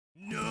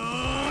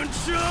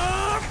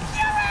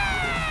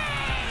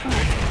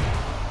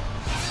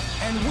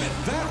And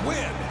with that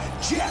win,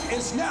 Jet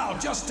is now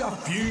just a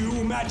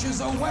few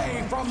matches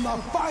away from the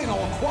final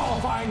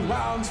qualifying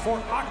rounds for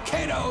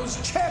Akedo's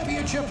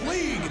Championship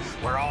League,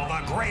 where all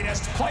the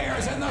greatest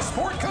players in the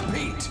sport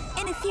compete.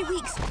 In a few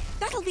weeks,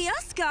 that'll be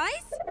us,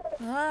 guys.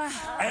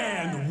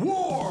 And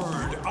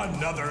Ward,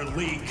 another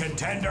league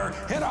contender,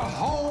 hit a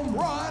home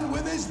run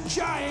with his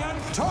giant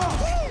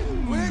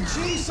tongue, which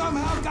he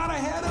somehow got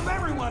ahead of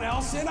everyone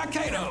else in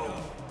Akedo.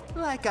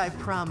 Like I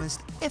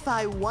promised, if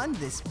I won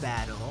this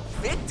battle,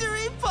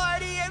 victory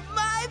party at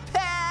my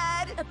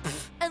pad!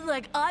 And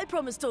like I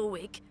promised all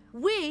week,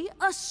 we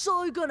are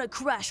so gonna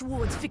crash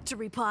Ward's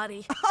victory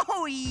party.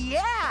 Oh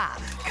yeah!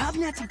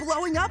 Cubnet's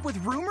blowing up with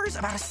rumors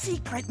about a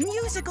secret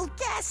musical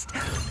guest,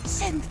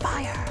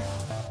 Synthfire.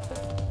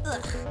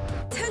 Ugh,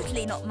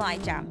 totally not my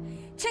jam.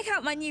 Check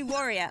out my new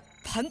warrior,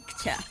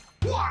 Puncture.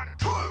 1,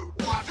 2,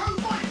 1, 2,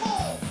 3,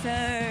 4!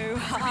 So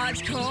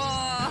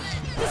hardcore.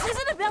 This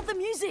isn't about the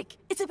music.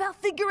 It's about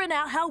figuring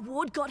out how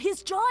Ward got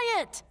his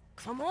giant.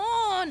 Come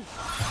on.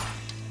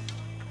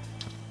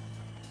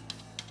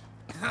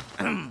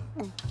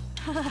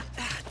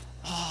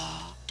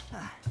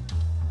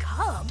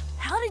 Cub,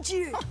 how did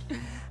you?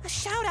 A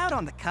shout out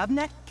on the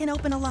Cubnet can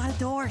open a lot of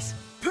doors.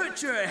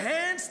 Put your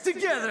hands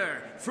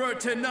together for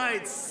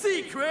tonight's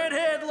secret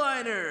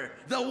headliner,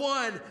 the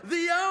one,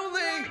 the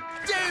only,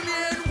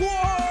 Damien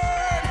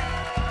Ward!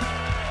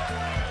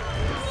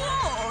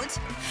 Ward?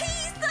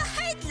 He's the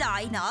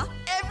headliner?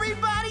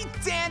 Everybody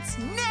dance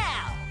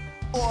now,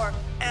 or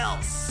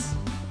else.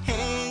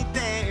 Hey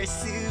there,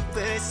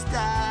 superstar.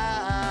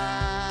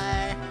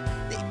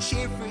 They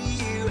cheer for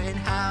you and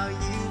how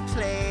you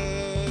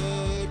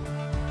played.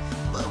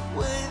 But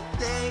would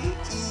they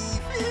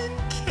even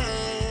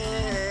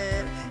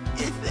care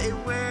if they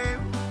were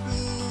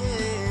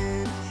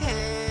being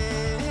paid?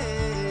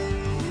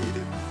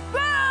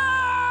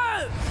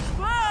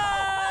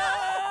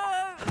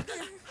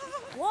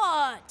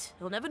 What?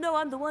 You'll never know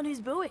I'm the one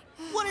who's booing.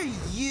 What are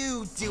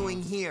you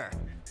doing here?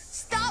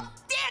 Stop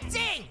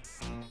dancing!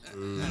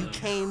 You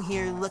came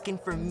here looking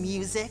for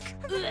music?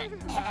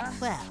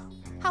 Well,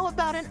 how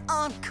about an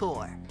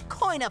encore?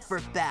 Coin up for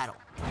battle.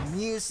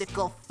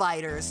 Musical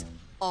fighters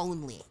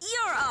only.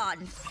 You're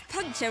on.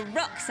 Puncture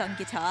rocks on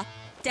guitar.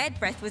 Dead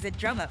Breath was a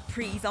drummer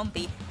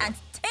pre-zombie, and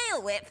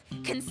Tail Whip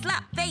can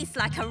slap bass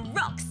like a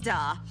rock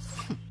star.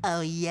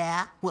 Oh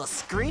yeah? Well,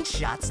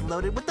 Screenshot's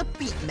loaded with the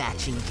beat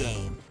matching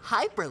game.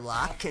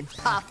 Hyperlock can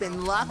pop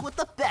and lock with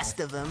the best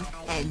of them,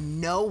 and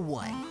no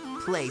one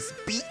plays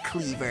Beat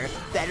Cleaver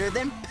better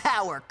than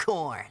Power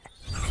Corn.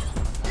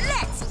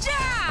 Let's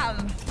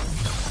jam!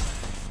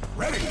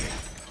 Ready,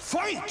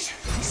 fight!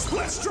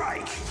 Split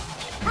strike!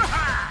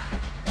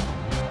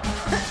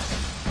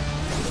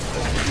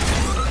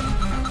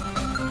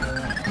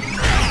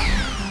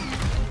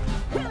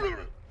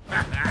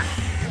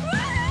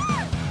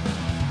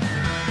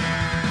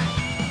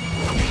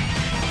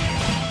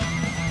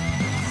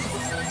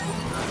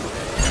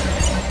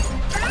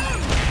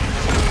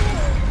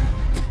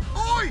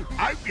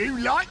 Hope you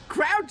like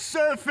crowd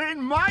surfing,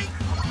 mate.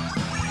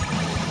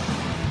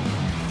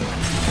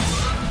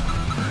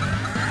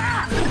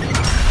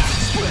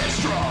 Split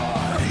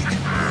strike!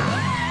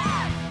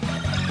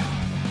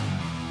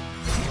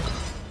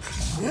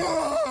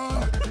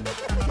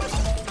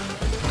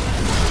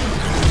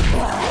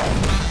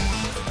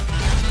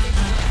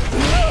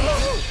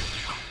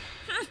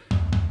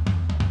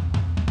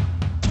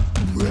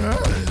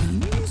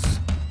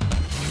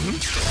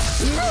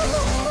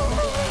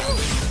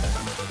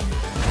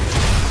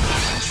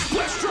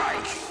 Split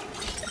strike!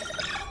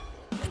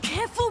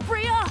 Careful,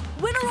 Bria!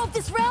 Winner of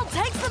this round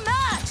takes the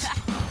match!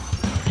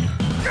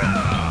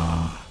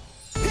 Yeah!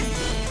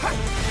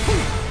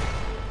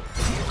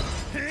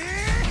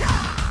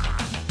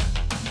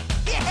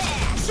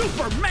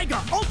 Super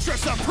Mega Ultra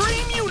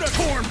Supreme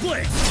Unicorn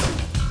Blitz!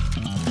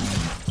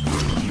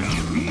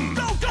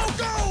 Go, go,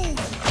 go!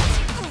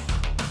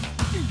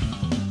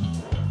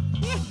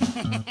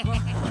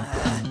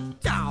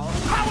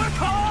 Power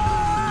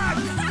Card!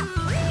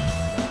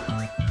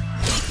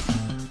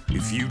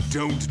 If you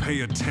don't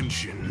pay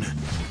attention,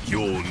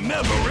 you'll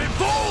never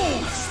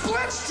evolve!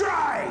 Split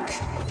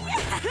strike!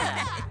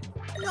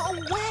 No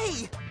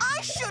way!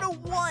 I should have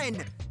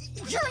won!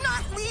 You're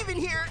not leaving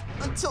here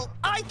until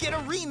I get a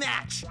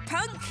rematch!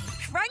 Punk,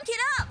 crank it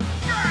up!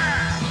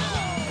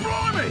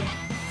 Blimey!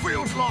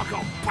 Feels like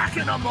I'm back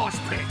in a mosh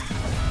pit.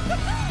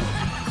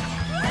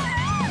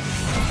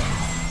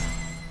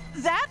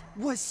 That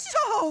was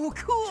so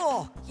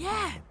cool!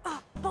 Yeah,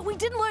 but we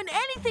didn't learn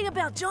anything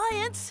about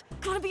giants.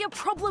 Gonna be a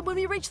problem when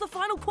we reach the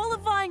final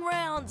qualifying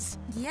rounds.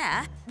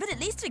 Yeah, but at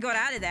least we got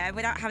out of there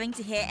without having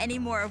to hear any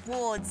more of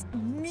Ward's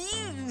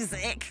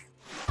music.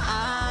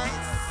 I'm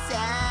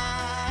sad.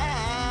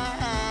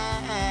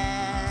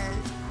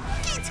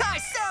 Guitar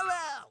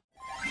solo!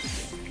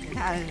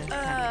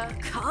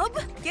 Cub?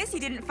 Guess you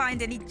didn't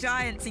find any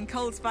giants in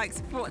Cold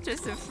Spike's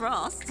Fortress of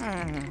Frost.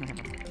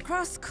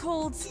 cross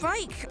called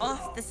Spike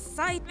off the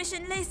side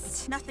mission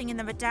list. Nothing in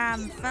the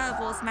Madame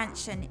Furbal's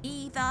mansion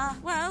either.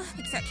 Well,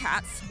 except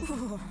cats.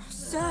 Ooh,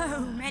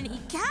 so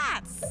many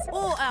cats.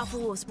 Or Alpha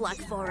Wolf's Black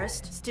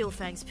Forest,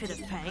 Steelfang's Pit of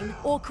Pain,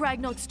 or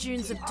Cragnog's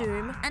Dunes of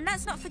Doom. And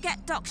let's not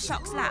forget Doc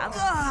Shock's lab.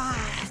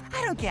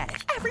 I don't get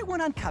it. Everyone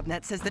on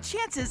Cubnet says the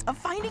chances of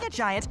finding a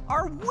giant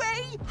are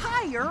way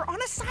higher on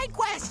a side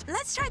quest.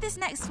 Let's try this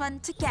next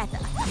one together.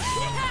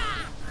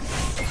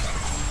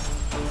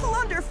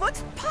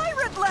 Plunderfoot's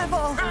pirate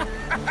level!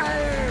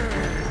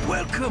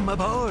 Welcome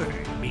aboard,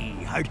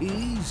 me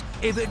hearties.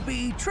 If it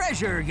be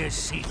treasure you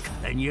seek,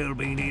 then you'll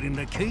be needing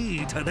the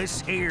key to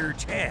this here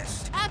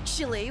chest.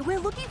 Actually, we're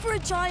looking for a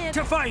giant.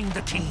 To find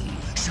the key,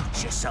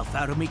 shoot yourself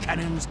out of me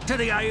cannons to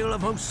the Isle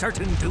of Most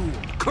Certain Doom.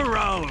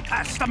 Crawl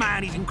past the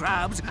man-eating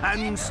crabs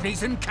and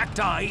sneezing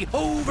cacti,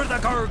 over the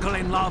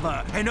gurgling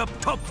lava, and up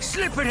top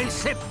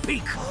slippity-slip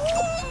peak.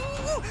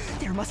 Ooh,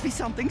 there must be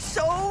something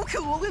so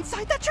cool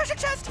inside that treasure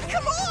chest.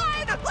 Come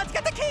on, let's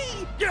get the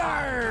key.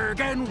 Yarg!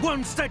 And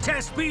once the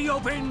chest be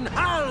open,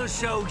 I'll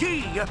show ye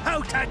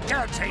how to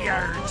get to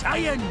your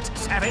giant,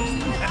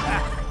 savvy?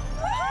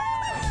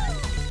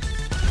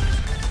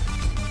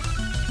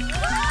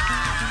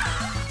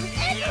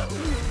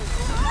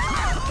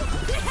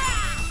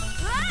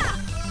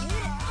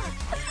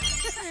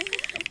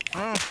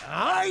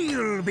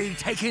 I'll be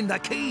taking the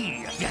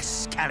key, you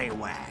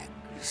scallywags.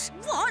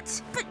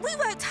 What? But we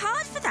worked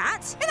hard for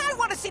that. And I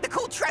want to see the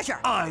cool treasure.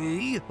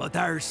 Aye, but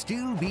there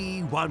still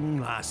be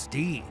one last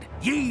deed.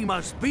 Ye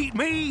must beat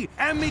me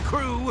and me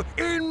crew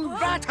in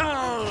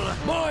battle!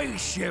 My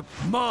ship,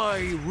 my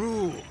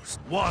rules.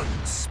 One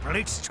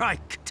split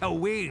strike to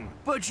win.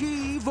 But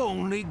ye've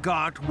only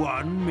got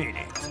 1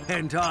 minute,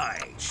 and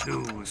I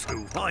choose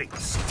who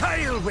fights.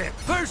 Tail Whip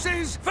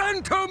versus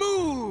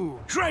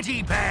Phantomoo!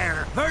 Shreddy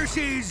Bear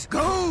versus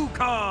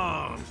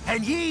Go-Kong!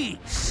 And ye,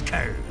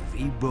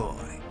 scurvy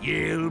boy,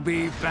 you'll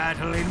be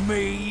battling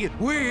me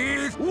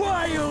with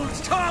Wild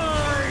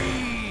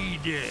Tide!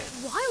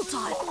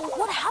 Wildtide?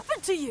 What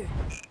happened to you?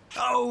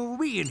 Oh,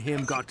 me and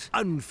him got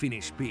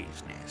unfinished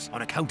business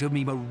on account of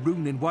me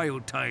marooning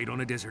Wild Tide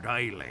on a desert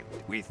island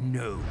with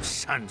no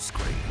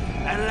sunscreen.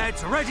 And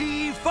let's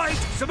ready fight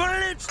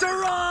Splits to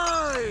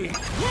ride!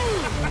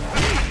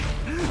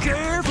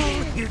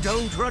 Careful, you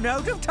don't run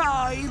out of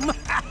time!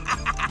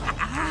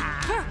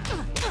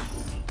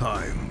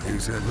 Time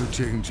is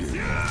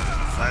ever-changing.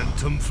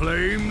 Phantom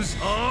flames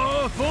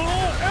are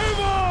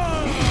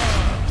forever!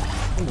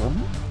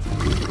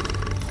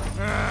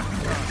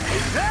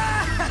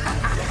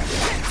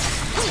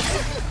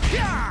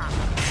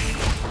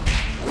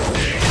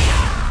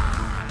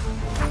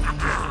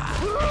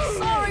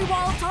 Sorry,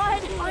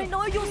 Wildtide. I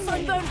know your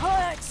sunburn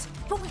hurts,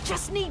 but we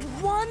just need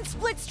one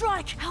split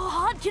strike. How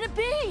hard can it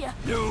be?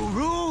 New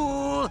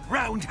rule!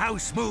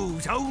 Roundhouse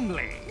moves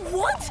only.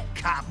 What?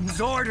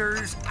 Captain's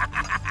orders.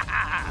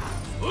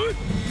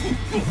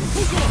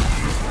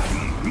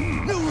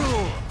 New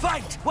rule!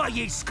 Fight while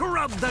ye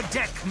scrub the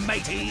deck,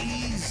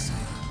 mateys!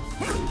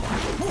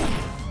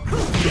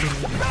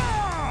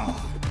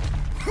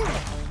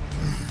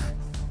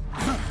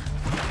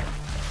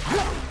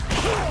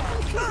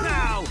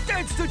 Now,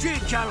 dance the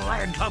jig, you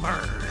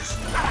landlubbers!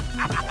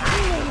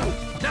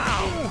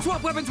 Now,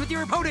 swap weapons with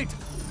your opponent!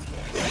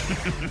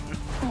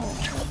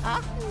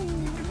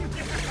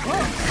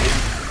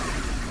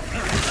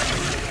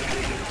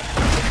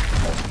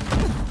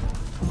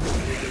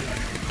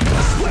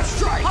 Split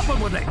strike! Hop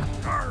on with it!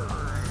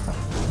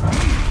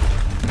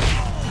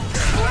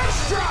 Split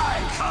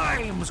strike!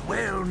 Time's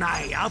well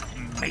nigh up,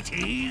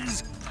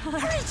 mateys!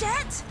 Hurry,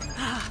 Jet!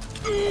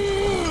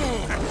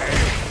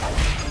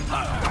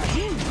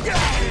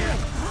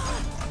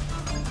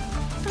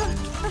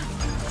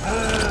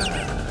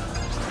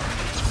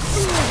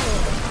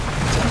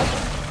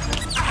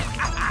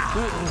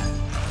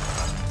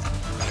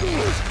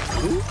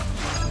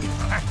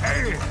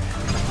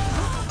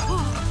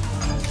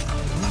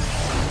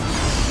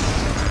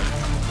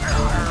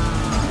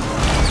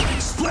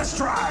 Split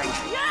strike!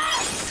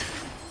 Yes!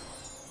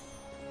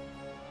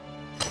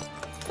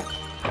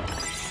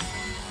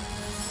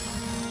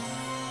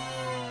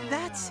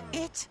 That's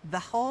it? The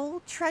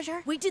whole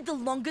treasure? We did the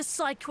longest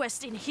side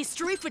quest in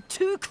history for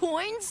 2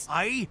 coins?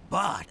 Aye,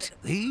 but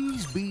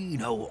these be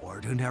no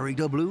ordinary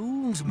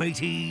doubloons,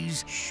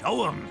 mateys.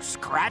 Show 'em,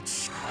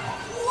 Scratch.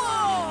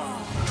 Whoa!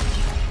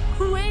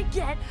 We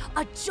get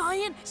a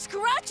giant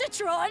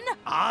Scratchatron!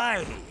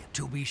 Aye,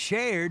 to be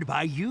shared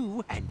by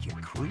you and your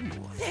crew.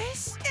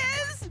 This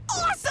is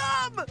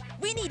awesome!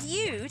 We need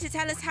you to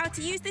tell us how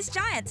to use this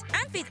giant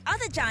and beat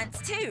other giants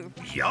too.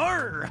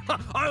 Yar!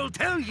 I'll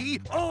tell ye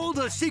all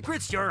the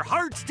secrets your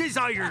heart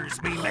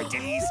desires, me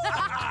mateys.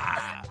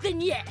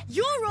 Then yeah,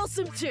 you're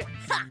awesome too!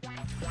 Ha!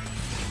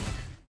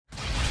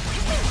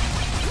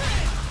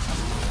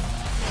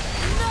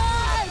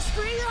 Nice,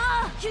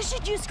 Bria! You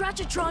should use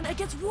Scratchatron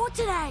against Ward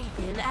today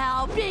in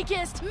our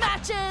biggest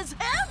matches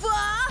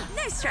ever!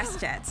 No stress,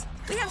 Jet.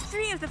 We have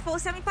 3 of the 4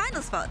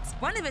 semi-final spots.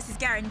 One of us is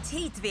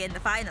guaranteed to be in the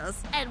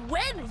finals. And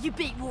when you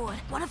beat Ward,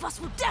 one of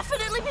us will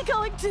definitely be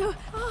going to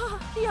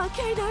the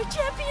Akedo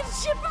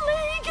Championship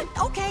League!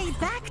 Okay,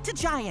 back to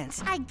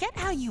Giants. I get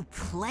how you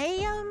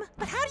play them,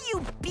 but how do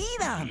you beat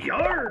them?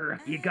 Yarr!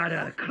 You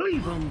gotta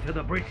cleave 'em to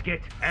the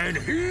brisket. And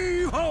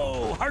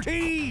hee-ho,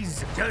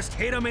 hearties! Just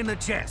hit 'em in the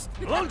chest.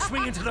 Launch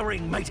me into the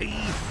ring, matey.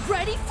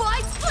 Ready,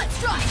 fight, split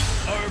strike!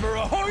 Armor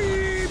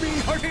ahoy, me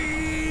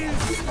hearties!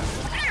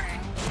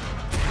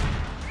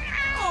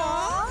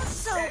 Aw,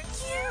 so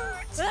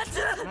cute!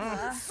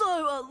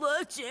 So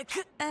allergic.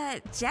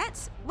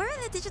 Jet, we're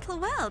in the digital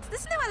world.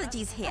 There's no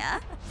allergies here.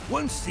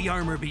 Once the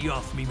armor be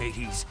off me,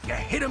 mateys, you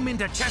hit 'em in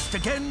the chest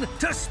again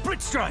to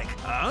split strike.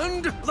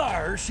 And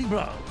there she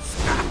blows.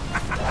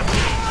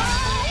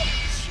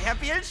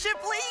 Championship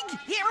League,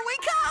 here we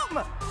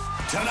come!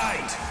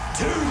 Tonight,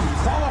 2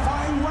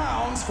 qualifying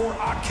rounds for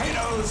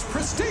Akedo's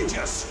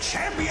prestigious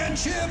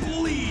Championship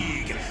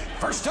League.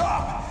 First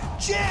up,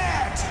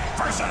 Jet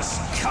versus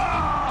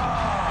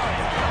Cub.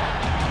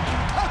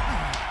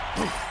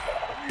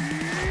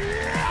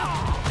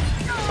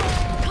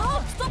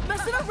 Cub, stop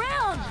messing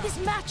around! This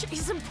match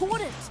is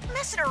important.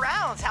 Messing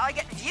around's how I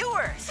get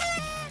viewers.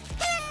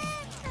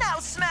 Now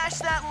smash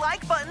that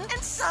like button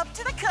and sub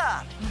to the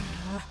Cub.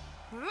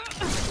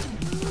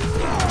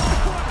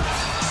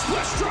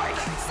 Split strike.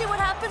 See what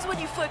happens when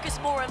you focus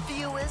more on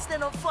viewers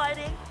than on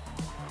fighting?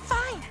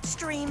 Fine,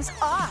 stream's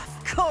off,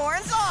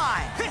 corn's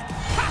on.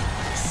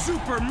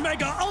 Super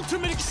Mega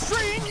Ultimate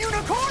Extreme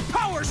Unicorn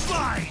Power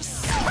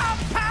Slice!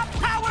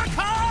 Power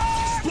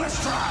Cub! Split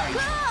strike.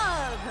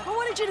 Cub! I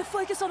wanted you to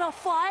focus on our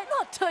fight,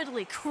 not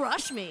totally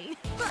crush me.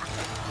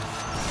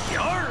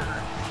 Yarr!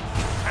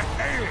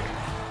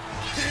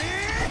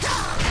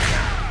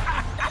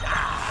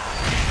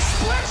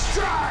 Split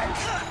strike.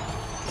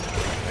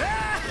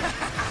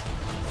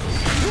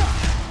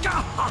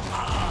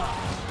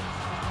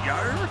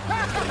 Yarr!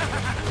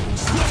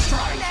 Split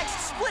strike. Next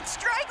split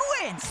strike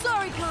wins,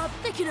 Sorry, Cub.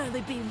 There can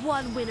only be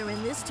one winner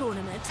in this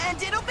tournament.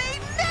 and it'll be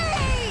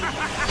me!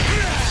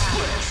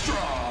 Split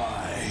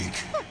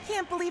strike.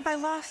 Can't believe I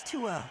lost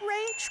to a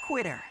rage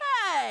quitter.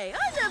 Hey,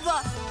 I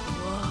never...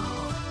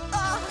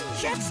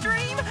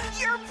 Jetstream,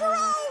 you're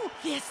pro!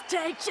 This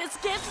day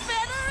just gets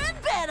better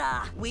and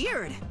better.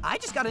 Weird, I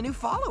just got a new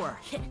follower.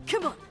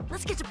 Come on,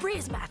 let's get to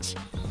Bria's match.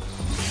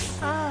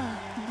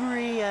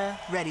 Bria,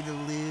 ready to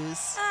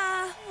lose?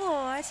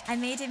 Ward, I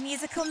made a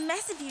musical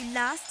mess of you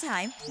last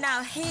time.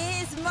 Now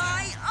here's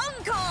my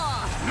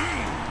encore!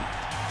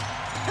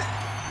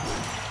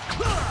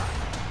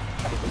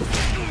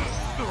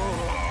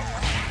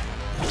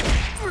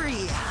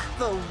 Bria,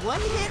 the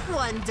one-hit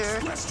wonder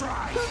Split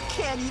strike. who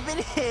can't even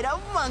hit a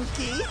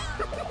monkey.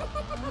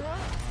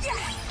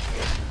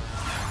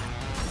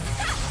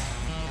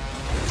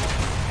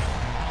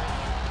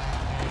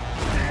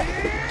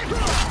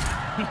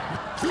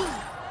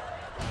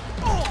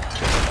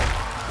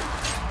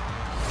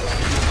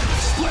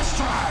 Split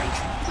strike.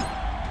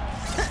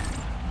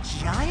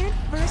 Giant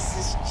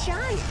versus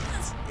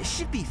giant. This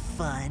should be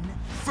fun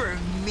for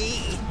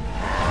me.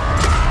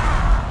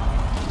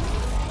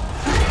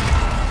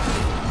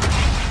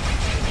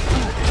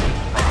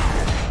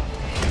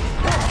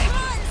 Come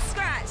on,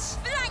 Scratch!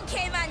 Flank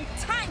him and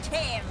tank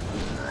him!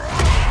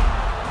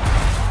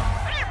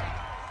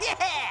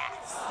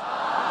 Yes!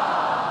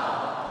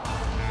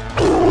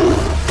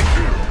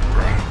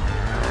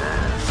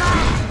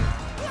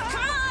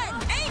 Come on!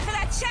 Aim for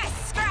that chest,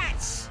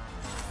 Scratch!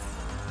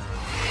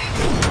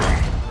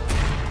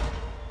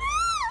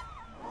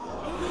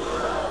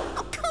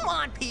 Oh, come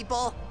on,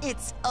 people.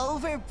 It's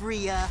over,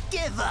 Bria.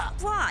 Give up.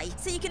 Why?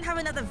 So you can have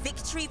another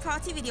victory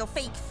party with your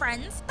fake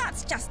friends?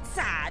 That's just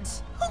sad.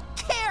 Who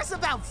cares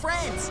about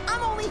friends?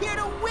 I'm only here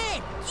to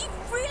win. You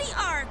really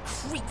are a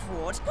creep,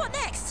 Ward. What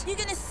next? You're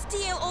gonna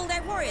steal all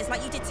their warriors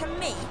like you did to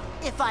me?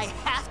 If I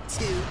have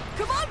to.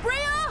 Come on,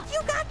 Bria!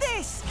 You got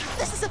this.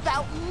 This is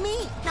about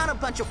me, not a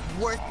bunch of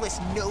worthless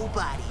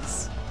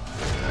nobodies.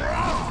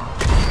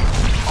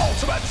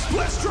 Ultimate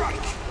split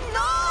strike.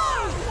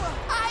 No!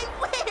 I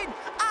win!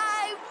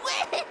 I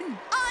win!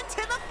 On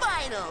to the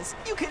finals.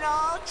 You can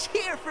all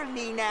cheer for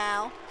me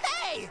now.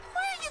 Hey, where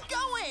are you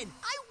going?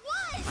 I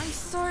won! I'm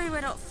sorry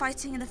we're not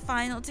fighting in the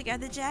final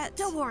together, Jet.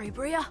 Don't worry,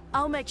 Bria.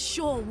 I'll make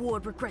sure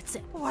Ward regrets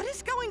it. What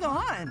is going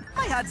on?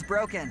 My HUD's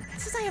broken.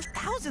 Since I have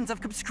thousands of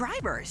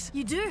subscribers.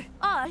 You do?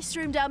 I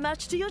streamed our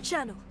match to your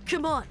channel.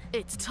 Come on,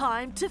 it's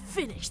time to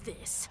finish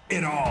this.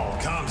 It all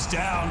comes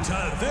down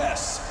to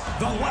this,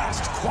 the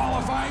last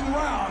qualifying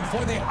round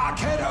for the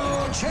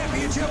Akedo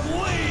Championship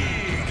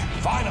League.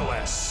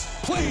 Finalists,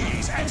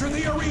 please enter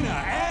the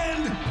arena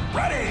and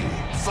ready,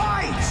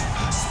 fight!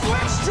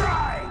 Split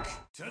strike!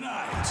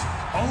 Tonight,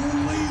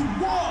 only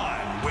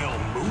one will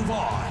move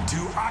on to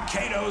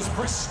Akedo's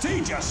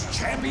prestigious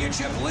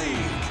Championship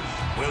League.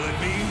 Will it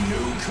be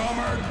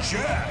newcomer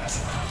Jet?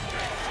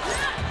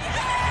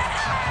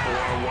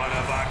 for one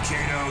of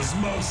Akedo's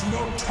most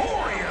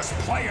notorious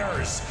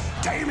players,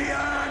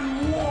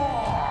 Damien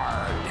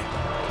Ward.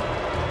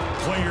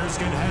 Players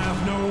can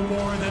have no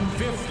more than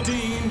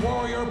 15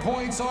 warrior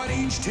points on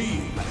each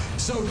team,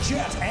 so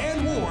Jet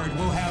and Ward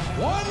will have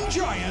one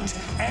giant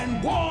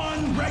and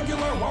one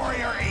regular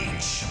warrior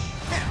each.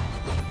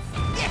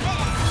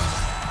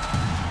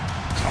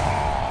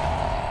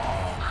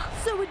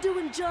 So we're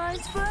doing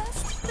giants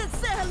first? Let's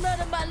say hello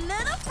to my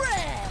little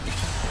friend.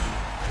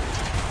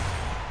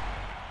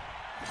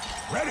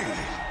 Ready,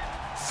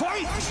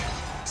 fight,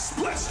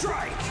 split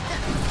strike.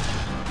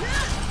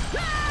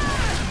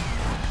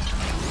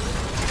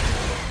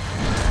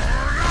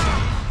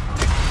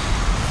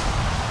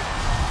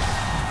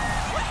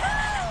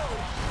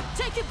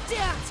 Take him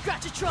down,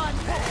 Scratchatron!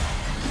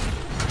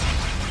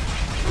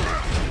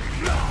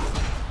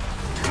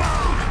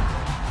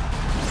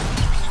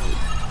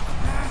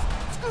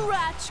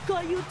 Scratch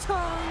got your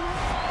tongue!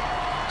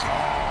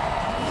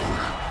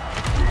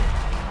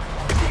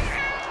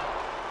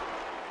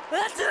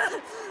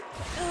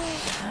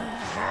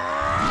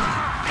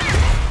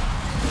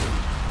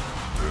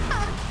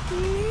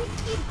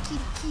 Kitty,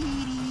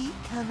 kitty,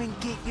 come and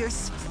get your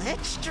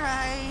split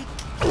strike.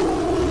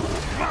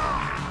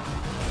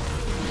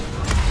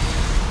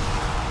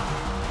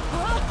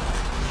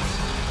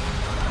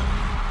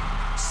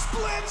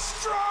 Split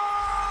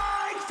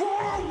strike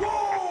for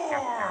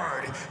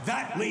Ward!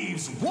 That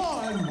leaves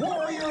one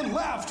warrior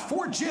left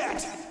for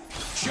Jet.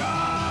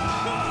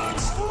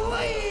 Chux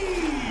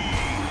lead!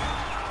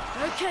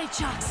 Okay,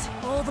 Chux.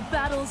 All the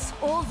battles,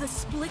 all the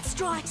split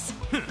strikes.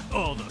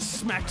 All the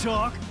smack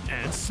talk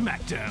and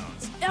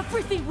smackdowns.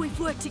 Everything we've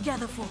worked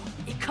together for.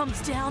 It comes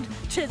down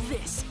to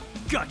this.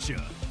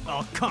 Gotcha.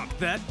 I'll conk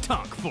that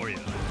tonk for you.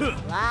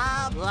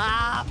 Blah,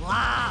 blah,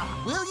 blah.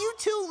 Will you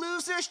two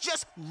losers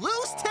just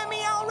lose to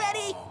me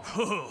already?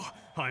 Oh,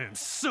 I am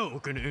so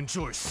gonna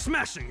enjoy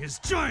smashing his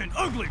giant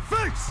ugly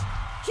face!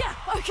 Yeah,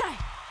 okay.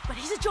 But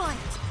he's a giant,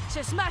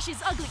 so smash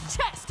his ugly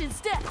chest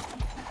instead.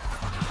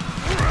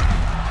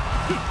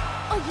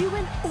 Are you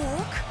an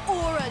orc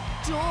or a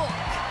dog?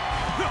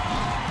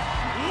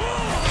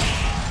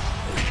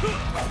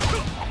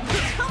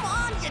 Come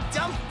on, you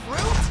dumb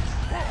brute!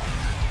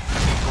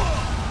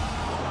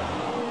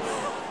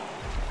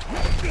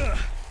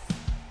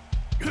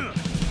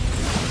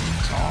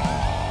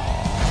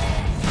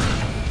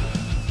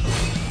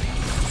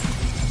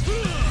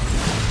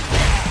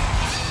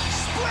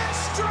 Split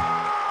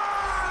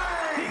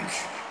strike!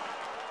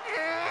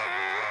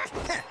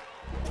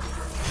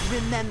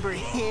 Remember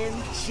him,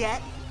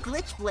 Jet?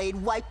 Glitchblade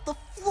wiped the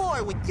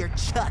floor with your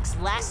Chux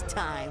last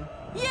time.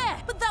 Yeah,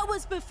 but that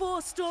was before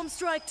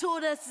Stormstrike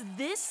taught us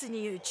this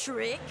new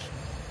trick.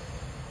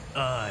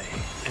 I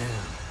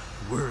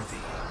am worthy.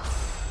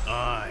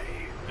 I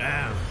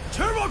am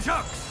Turbo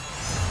Chux!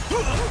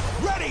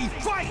 Ready,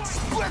 fight,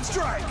 split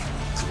strike!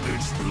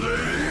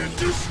 Glitchblade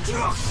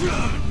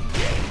destruction!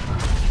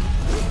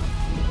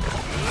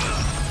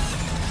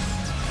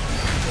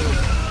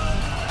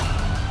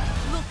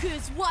 Look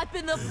who's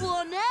wiping the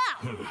floor now!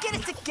 Get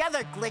it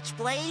together,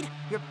 Glitchblade.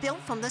 You're built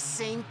from the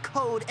same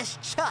code as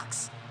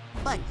Chux,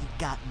 but you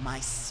got my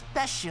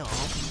special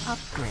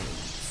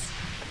upgrades.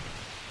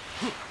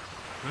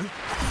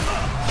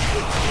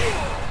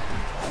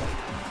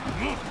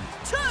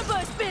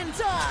 Turbo spin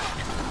time!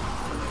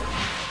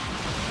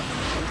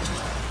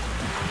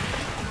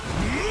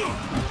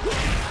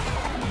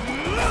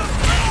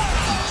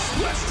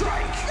 Split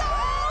strike!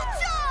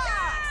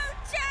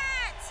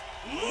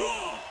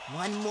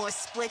 One more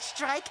split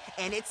strike,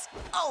 and it's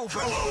over.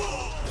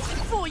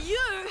 For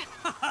you!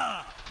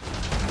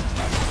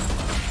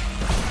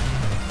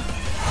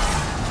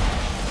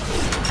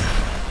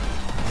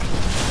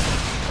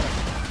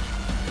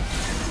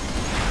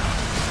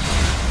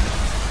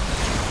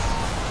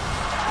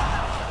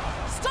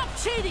 Stop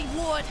cheating,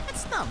 Ward!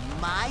 It's not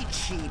my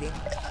cheating.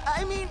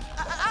 I mean,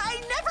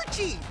 I never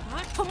cheat.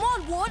 Come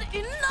on, Ward,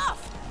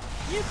 enough!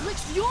 You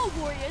glitched your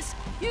warriors,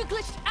 you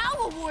glitched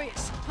our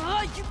warriors.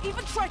 You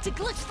even tried to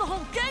glitch the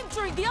whole game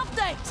during the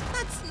update.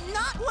 That's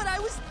not what I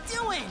was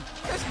doing.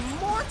 There's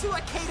more to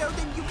Akedo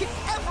than you can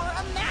ever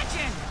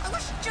imagine. I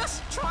was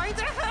just trying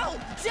to help.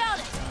 Doubt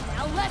it.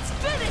 Now let's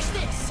finish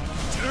this.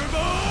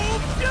 Turbo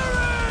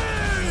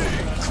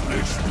Fury!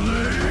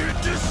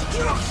 Glitchblade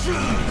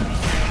destruction!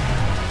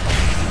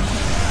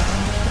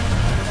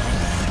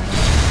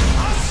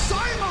 A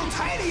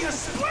simultaneous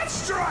split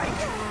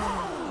strike!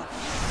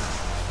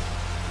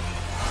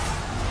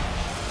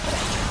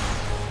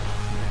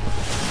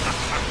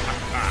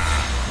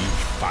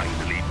 You've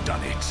finally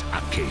done it,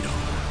 Akedo.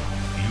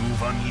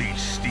 You've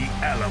unleashed the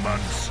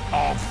elements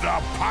of the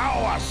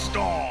Power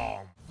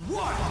Storm!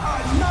 What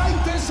a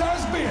night this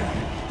has been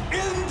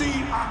in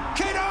the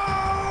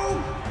Akedo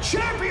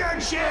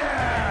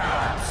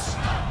Championships!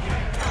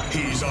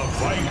 He's a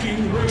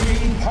Viking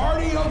reigning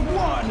party of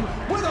one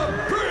with a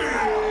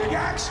big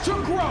axe to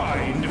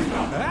grind,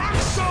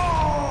 Axel!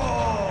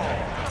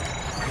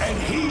 And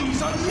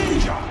he's a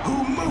ninja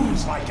who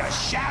moves like a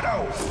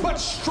shadow, but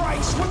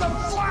strikes with a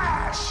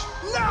flash,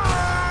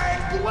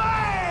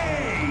 Nightblade!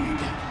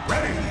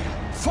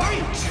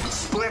 Fight!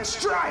 Split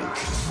strike!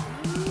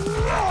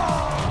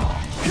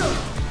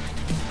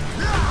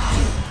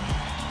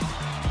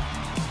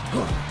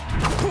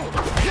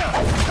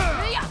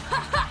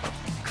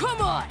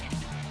 Come on!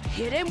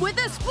 Hit him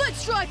with a split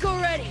strike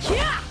already!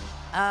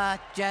 Yeah!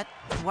 Jet,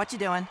 what you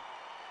doing?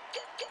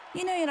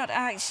 You know you're not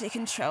actually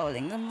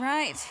controlling them,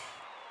 right?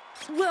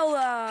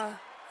 Well,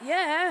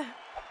 yeah.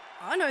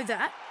 I know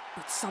that.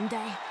 But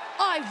someday,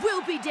 I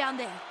will be down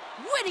there,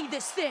 winning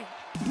this thing!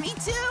 Me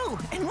too!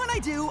 And when I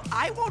do,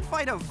 I won't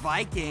fight a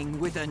Viking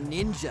with a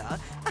ninja.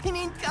 I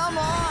mean, come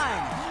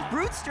on!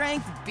 Brute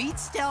strength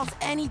beats stealth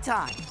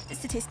anytime.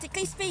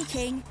 Statistically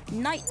speaking,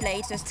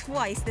 Nightblade does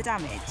twice the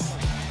damage.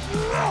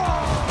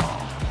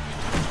 Ha!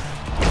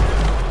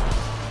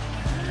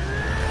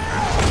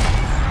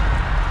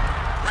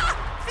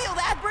 Feel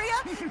that,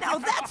 Bria? Now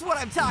that's what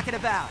I'm talking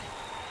about!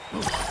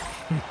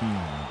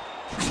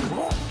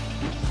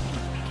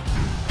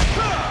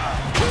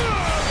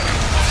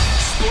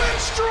 Split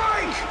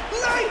strike!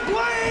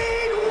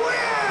 Nightblade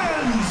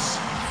wins!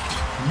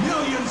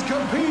 Millions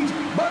compete,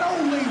 but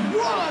only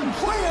one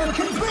player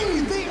can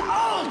be the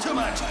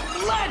ultimate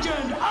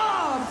legend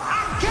of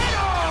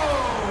Akedo!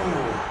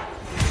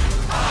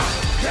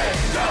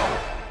 Akedo!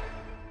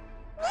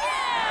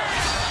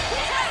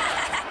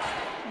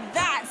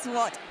 That's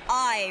what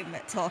I'm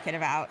talking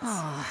about.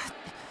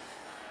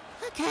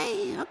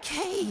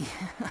 Okay.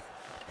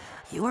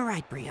 You were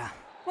right, Bria.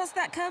 What's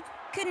that, Cub?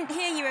 Couldn't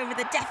hear you over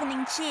the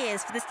deafening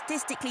cheers for the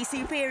statistically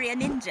superior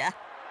ninja.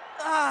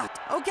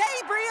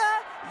 Okay,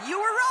 Bria. You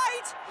were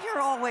right. You're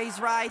always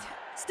right.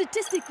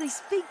 Statistically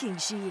speaking,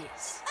 she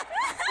is.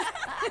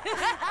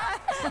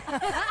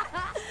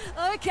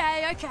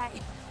 Okay.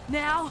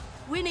 Now,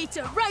 we need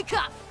to rank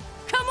up.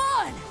 Come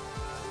on!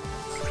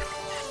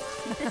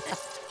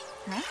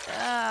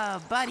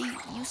 Buddy,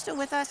 you still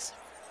with us?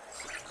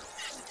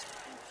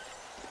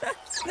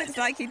 Looks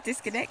like he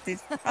disconnected.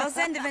 I'll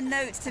send him a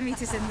note to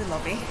meet us in the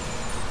lobby.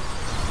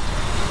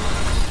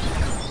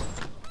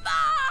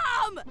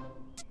 Mom!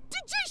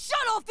 Did you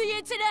shut off the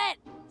internet?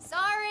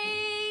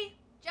 Sorry!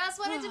 Just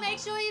wanted to make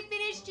sure you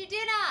finished your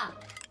dinner.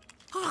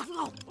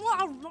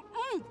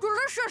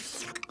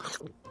 Delicious!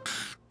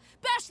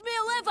 Best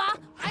meal ever!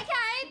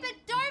 Okay, but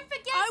don't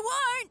forget... I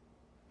won't!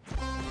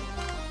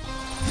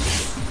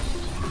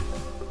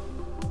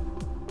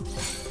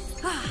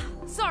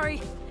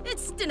 Sorry,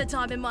 it's dinner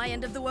time in my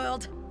end of the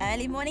world.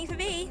 Early morning for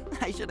me.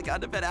 I should have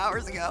gone to bed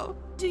hours ago.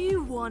 Do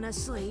you want to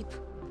sleep?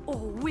 Or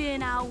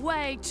win our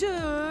way to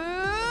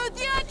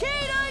the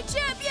Akedo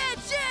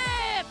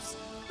Championships?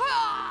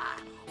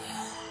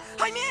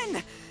 I'm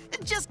in!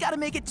 Just gotta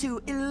make it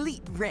to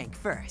elite rank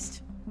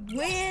first.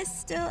 We're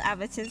still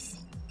amateurs.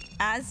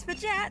 As for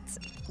Jet,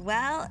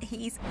 well,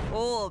 he's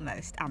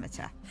almost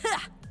amateur.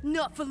 Ha!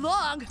 Not for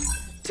long! To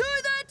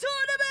the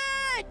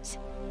tournament!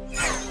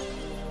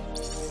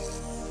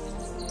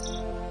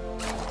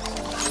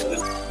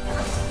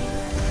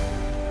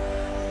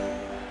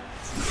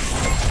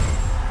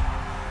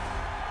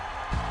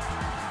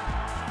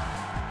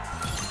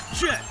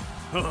 Jet!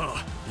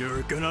 Oh,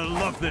 you're gonna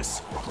love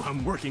this.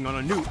 I'm working on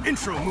a new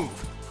intro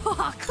move.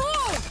 Oh,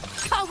 cool!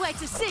 Can't wait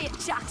to see it,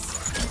 Chux.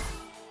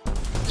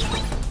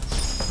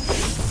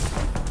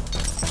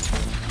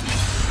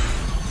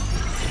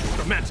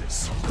 The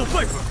mantis, the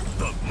viper,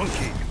 the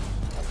monkey.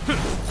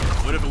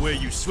 Whatever way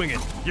you swing it,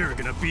 you're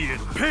gonna be in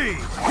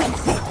pain.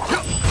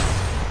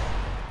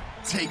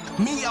 Take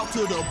me out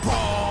to the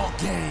ball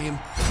game.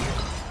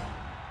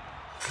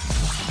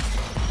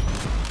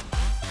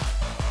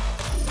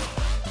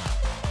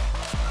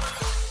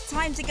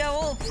 Time to go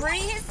all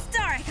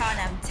prehistoric on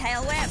him,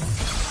 Tailwhip.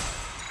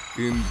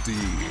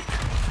 Indeed.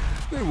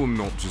 They will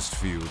not just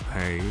feel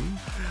pain.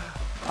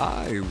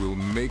 I will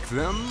make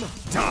them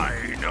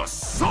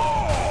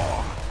dinosaur!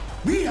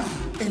 Mira,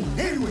 el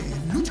héroe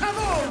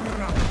luchador,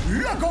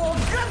 Loco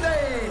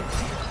Grande!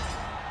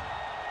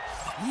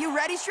 You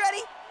ready,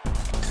 Shreddy?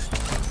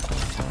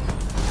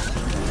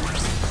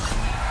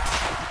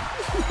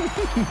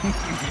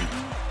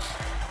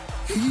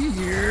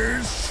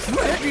 Here's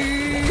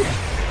Shreddy!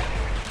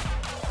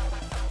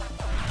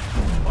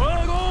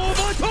 I'll go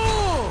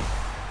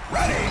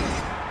Ready,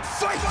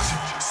 fight,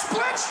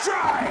 split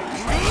strike!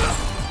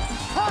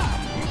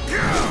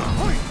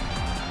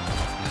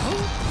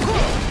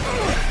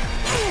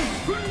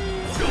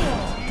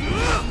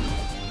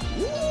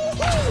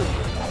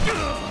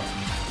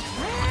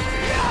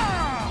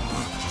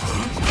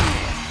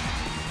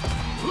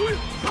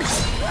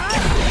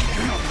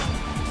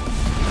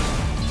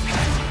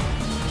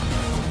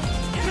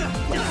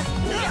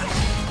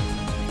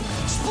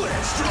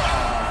 Split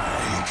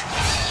strike!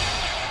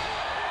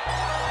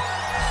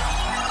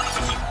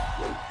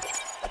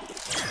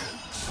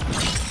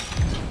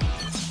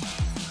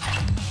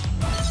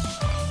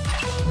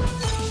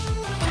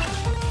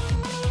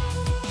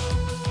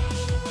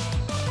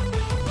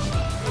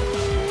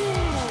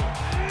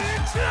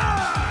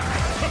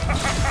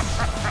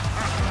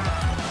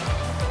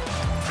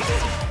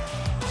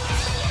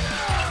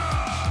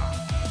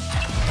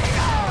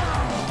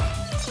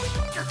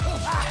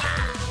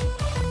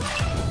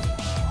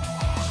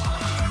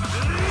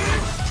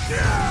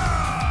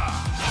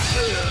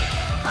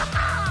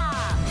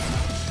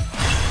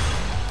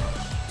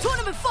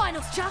 Tournament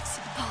finals, Chux!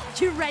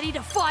 You ready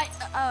to fight,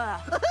 a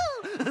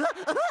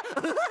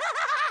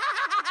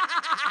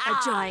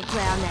giant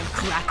clown named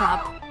Crack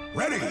Up?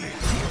 Ready,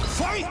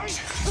 fight!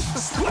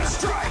 Split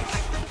strike!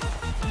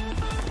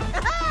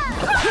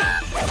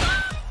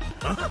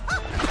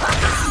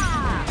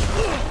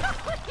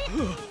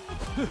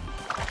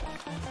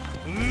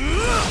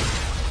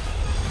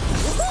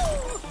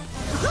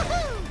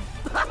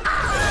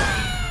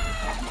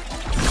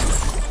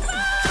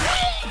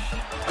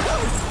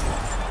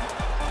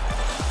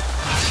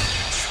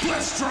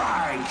 Split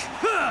strike!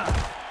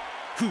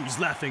 Who's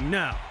laughing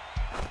now?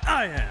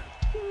 I am.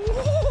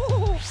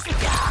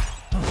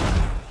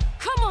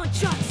 Come on,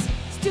 Chux!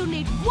 Still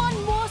need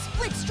one more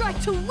split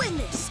strike to win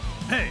this!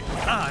 Hey,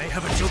 I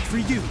have a joke for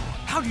you.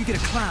 How do you get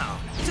a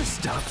clown to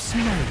stop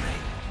smiling?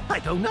 I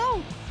don't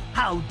know.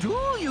 How do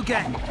you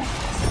get?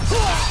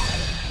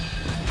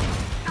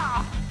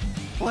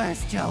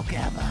 Worst joke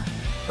ever.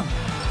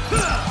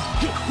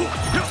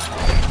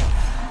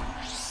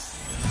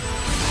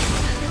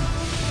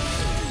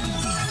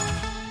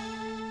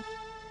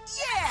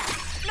 Yeah!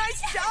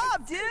 Nice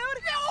job, dude!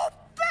 No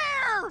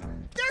fair!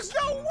 There's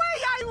no way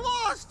I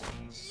lost!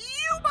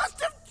 You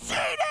must have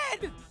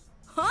cheated!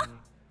 Huh?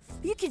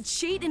 You can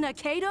cheat in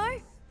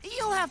Akedo?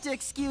 You'll have to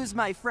excuse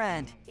my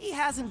friend. He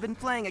hasn't been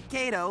playing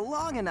Akedo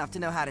long enough to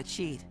know how to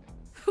cheat.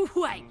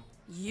 Wait,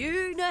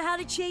 you know how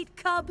to cheat,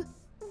 Cub?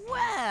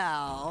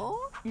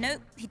 Well...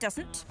 Nope, he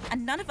doesn't.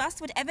 And none of us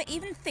would ever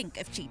even think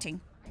of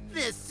cheating.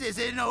 This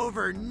isn't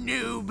over,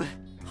 noob.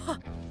 Huh.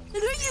 And who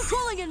are you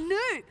calling a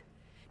noob?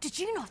 Did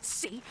you not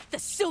see the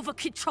silver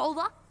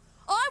controller?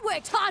 I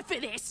worked hard for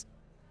this!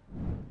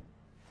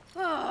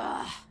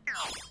 Yes!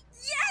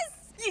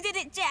 You did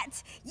it,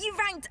 Jet! You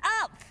ranked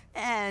up!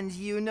 And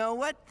you know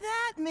what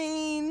that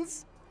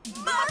means?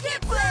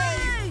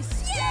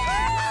 Marketplace!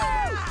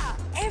 Yeah!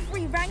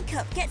 Every rank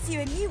up gets you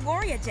a new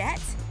warrior,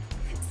 Jet.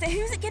 So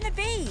who's it gonna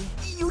be?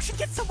 You should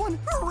get someone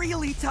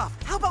really tough.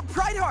 How about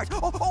Prideheart?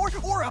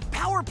 Or a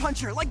power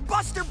puncher like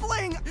Buster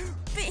Bling?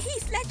 But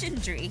he's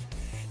legendary.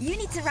 You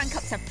need to rank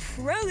up to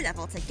pro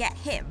level to get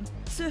him.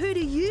 So who do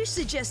you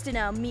suggest in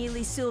our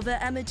merely silver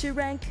amateur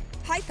rank?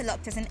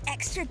 Hyperlock does an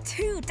extra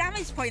 2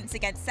 damage points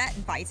against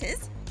certain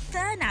fighters.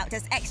 Burnout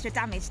does extra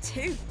damage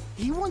too.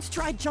 He once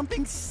tried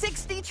jumping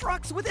 60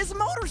 trucks with his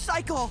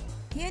motorcycle.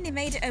 He only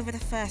made it over the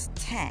first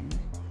 10.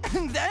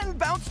 And then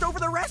bounced over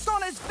the rest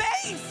on his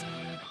face!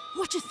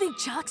 What you think,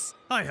 Chux?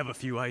 I have a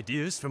few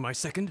ideas for my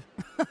second.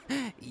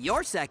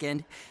 Your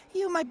second?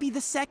 You might be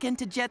the second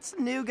to Jet's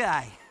new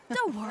guy.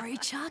 Don't worry,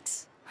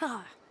 Chux.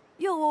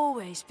 You'll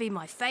always be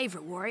my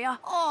favorite warrior.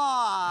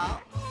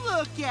 Aw,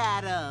 look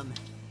at him.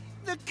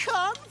 The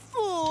Kung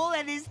Fool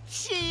and his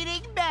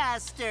cheating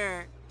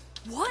master.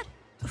 What?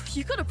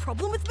 You got a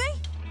problem with me?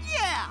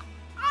 Yeah,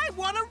 I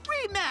want a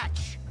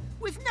rematch.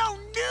 With no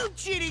noob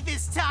cheating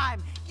this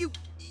time. You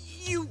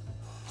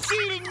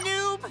cheating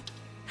noob.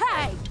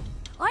 Hey,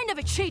 I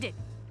never cheated.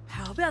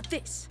 How about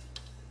this?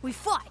 We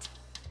fight,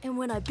 and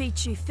when I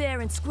beat you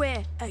fair and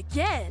square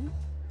again,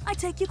 I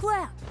take your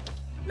clown.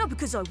 Not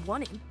because I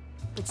won him,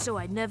 but so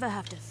I never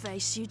have to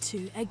face you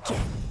two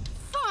again.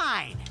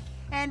 Fine.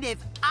 And if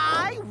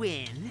I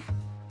win,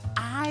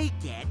 I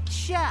get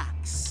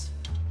Chux.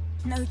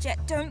 No, Jet,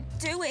 don't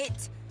do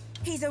it.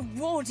 He's a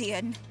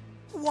Wardian.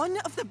 One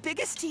of the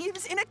biggest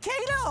teams in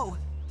Akedo.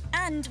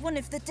 And one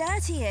of the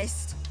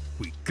dirtiest.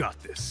 We got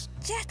this.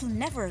 Jet'll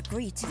never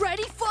agree to...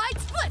 Ready, fight,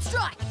 split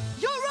strike!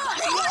 You're up!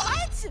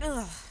 What?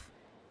 Ugh.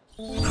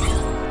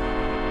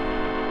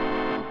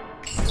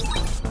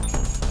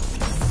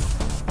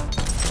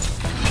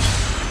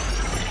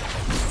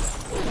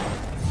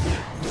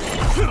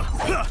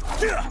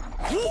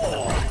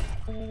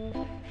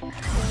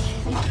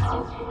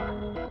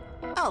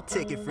 I'll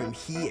take it from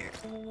here.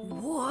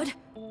 Ward?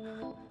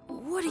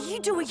 What are you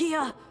doing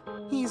here?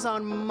 He's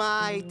on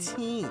my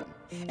team.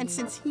 And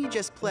since he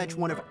just pledged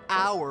one of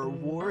our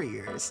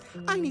warriors,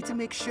 I need to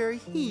make sure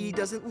he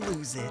doesn't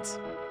lose it.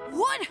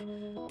 What?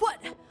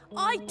 But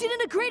I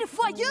didn't agree to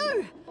fight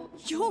you!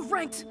 You're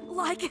ranked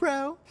like...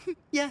 Pro?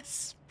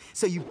 Yes.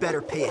 So you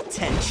better pay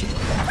attention.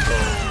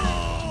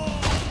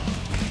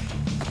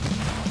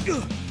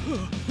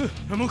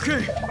 I'm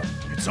okay.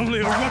 It's only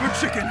a rubber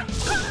chicken.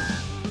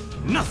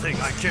 Nothing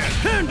I can't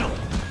handle!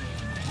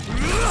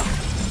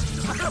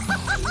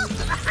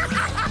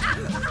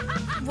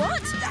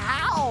 What?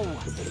 Ow!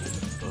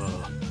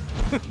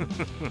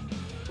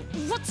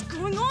 What's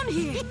going on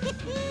here?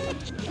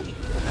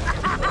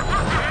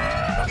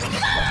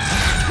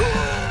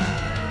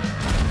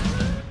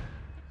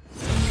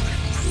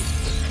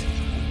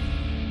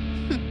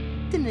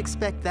 Didn't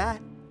expect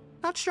that.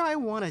 Not sure I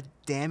want a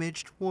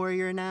damaged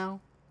warrior now.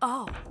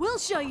 Oh, we'll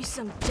show you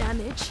some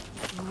damage.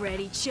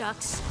 Ready,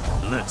 Chux?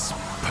 Let's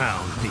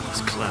pound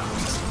these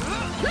clowns.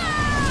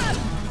 Ah!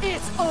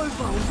 It's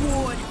over,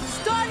 Ward.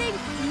 Starting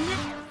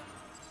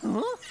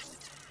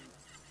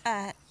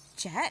Huh?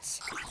 Jet?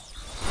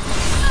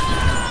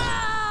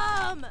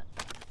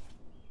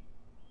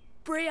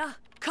 Bria,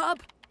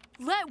 Cub,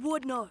 let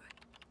Ward know.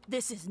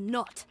 This is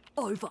not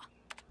over.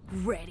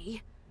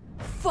 Ready?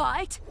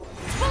 fight,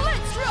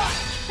 split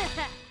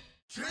strike!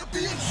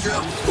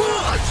 Championship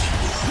punch!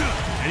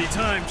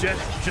 Anytime, Jet.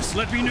 Just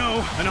let me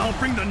know, and I'll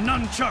bring the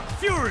nunchuck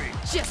fury!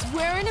 Just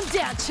wearing him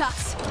down,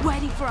 Chux.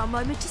 Waiting for our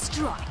moment to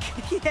strike.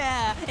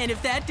 Yeah, and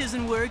if that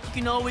doesn't work, you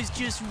can always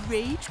just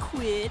rage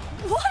quit.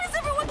 Why does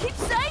everyone keep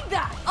saying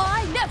that?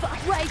 I never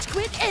rage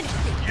quit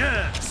anything.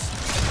 Yes!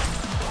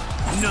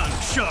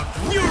 Nunchuck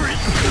fury!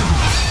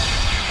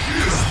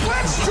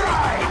 Split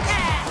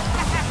strike!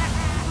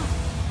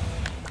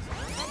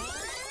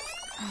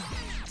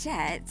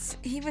 Jet,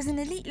 he was an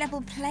elite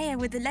level player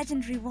with the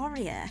legendary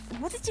warrior.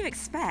 What did you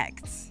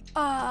expect?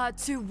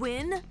 To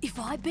win? If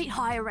I beat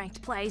higher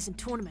ranked players in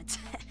tournaments,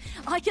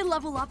 I can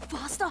level up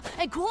faster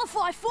and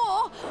qualify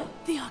for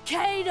the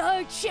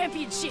Akedo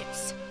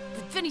Championships.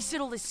 But then he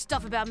said all this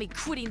stuff about me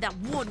quitting that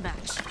Ward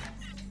match.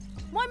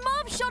 My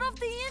mom shut off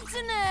the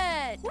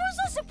internet! What was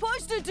I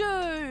supposed to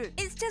do?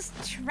 It's just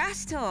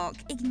trash talk.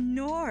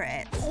 Ignore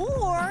it.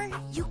 Or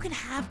you can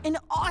have an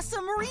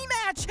awesome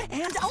rematch,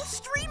 and I'll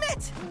stream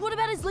it! What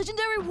about his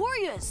legendary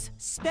warriors?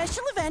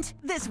 Special event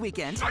this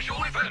weekend.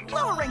 Special event!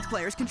 Lower ranked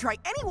players can try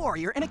any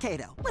warrior in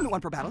Akedo. Limit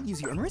 1 per battle,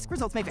 use your own risk,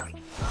 results may vary.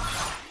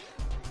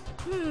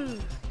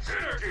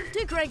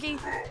 Too cranky,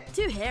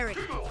 too hairy,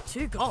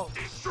 too gold.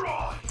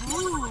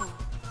 Ooh.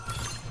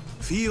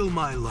 Feel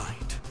my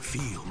light,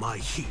 feel my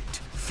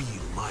heat,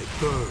 feel my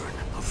burn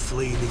of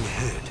flaming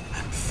head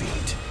and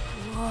feet.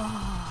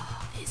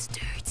 Whoa, this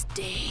dude's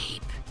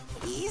deep.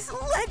 He's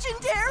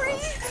legendary!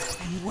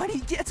 And when he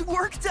gets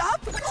worked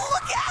up,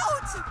 look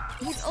out!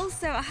 He's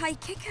also a high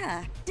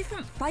kicker.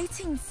 Different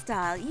fighting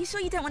style. You sure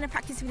you don't want to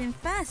practice with him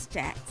first,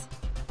 Jet?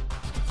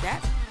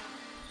 Jet?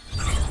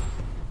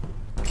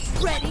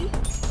 Ready,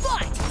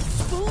 fight!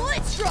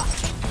 Split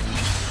strike!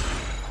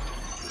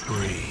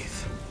 Breathe.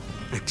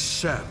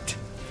 Accept.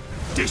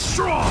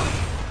 Destroy!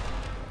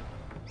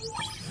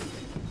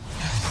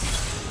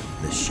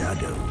 The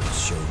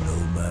shadows show no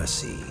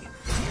mercy.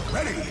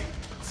 Ready,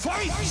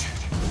 fight!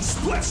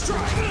 Split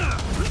strike!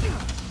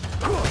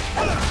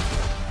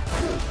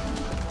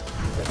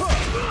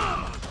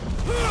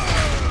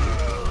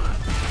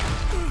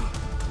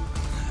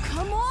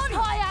 Come on,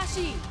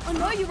 Hayashi! I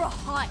know you're a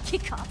high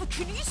kicker, but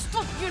can you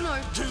stop,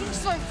 kicking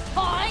so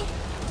high?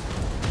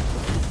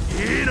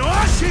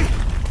 Hiroshi!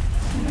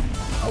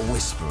 A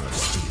whisper of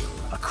steel,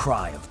 a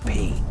cry of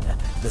pain,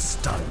 the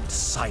stunned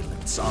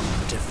silence of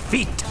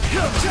defeat.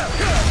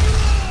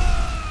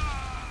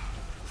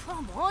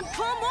 Come on,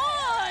 come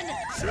on!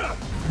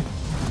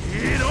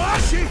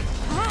 Hiroshi!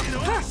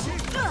 Hiroshi!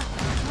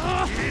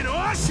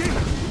 Hiroshi!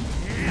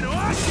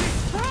 Hiroshi!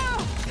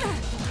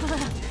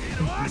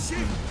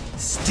 Hiroshi!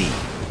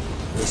 Steel,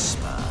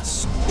 whisper,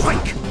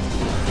 strike!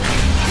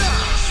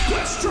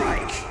 Split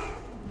strike!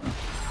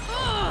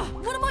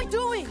 What am I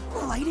doing?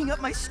 Lighting up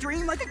my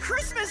stream like a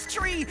Christmas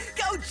tree!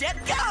 Go, Jet,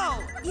 go!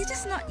 You're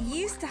just not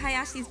used to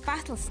Hayashi's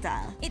battle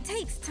style. It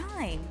takes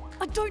time.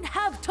 I don't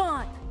have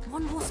time.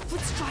 One more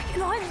split strike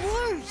and I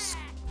lose.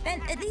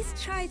 Then at least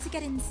try to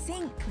get in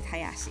sync with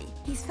Hayashi.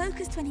 He's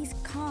focused when he's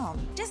calm.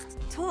 Just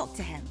talk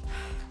to him.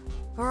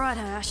 All right,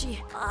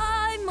 Hayashi.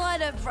 I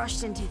might have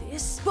rushed into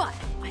this, but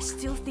I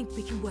still think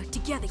we can work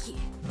together here.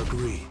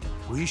 Agreed.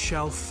 We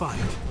shall fight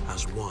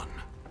as one.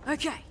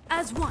 Okay,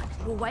 as one,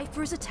 we'll wait for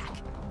his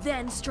attack,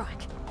 then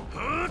strike.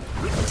 Dodge!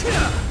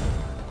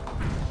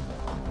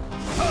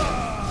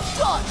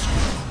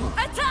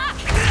 Attack!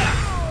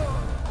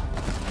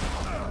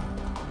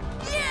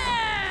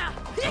 Yeah!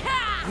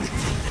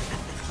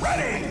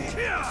 Ready,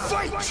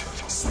 fight!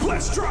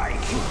 Split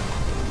strike!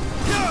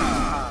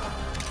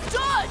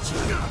 Dodge!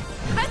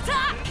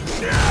 Attack!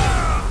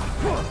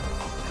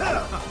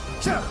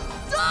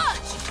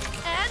 Dodge!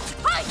 And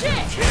high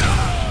kick!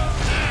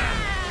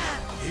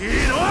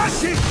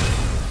 Hiroshi!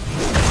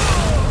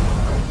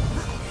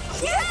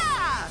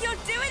 Yeah!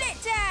 You're doing it,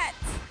 Jet!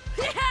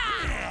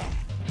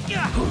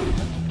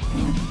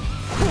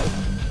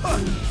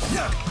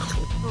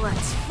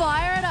 Let's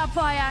fire it up,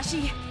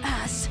 Hayashi,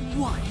 as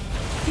one.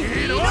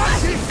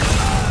 Hiroshi!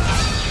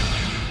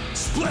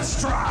 Split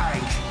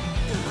strike!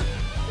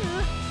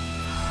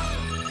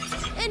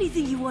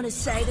 Anything you want to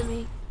say to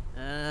me?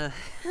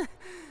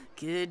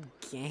 Good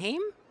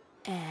game?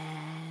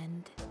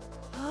 And...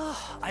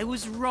 I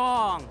was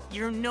wrong.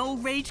 You're no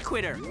rage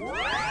quitter.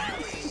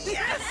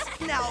 Yes!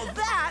 Now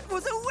that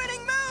was a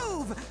winning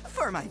move!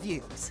 For my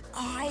views.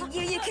 Oh, I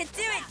knew you could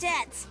do it,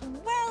 Jet!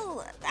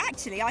 Well,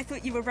 actually, I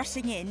thought you were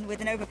rushing in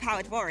with an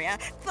overpowered warrior,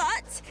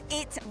 but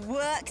it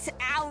worked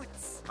out!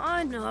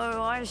 I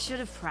know, I should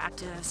have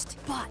practiced.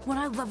 But when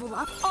I level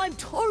up, I'm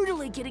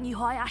totally getting you,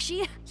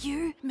 Hayashi.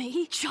 You,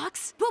 me,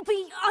 Chux will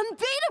be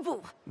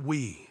unbeatable!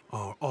 We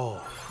are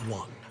all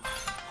one.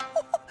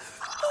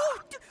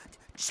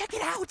 Check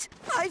it out!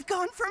 I've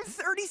gone from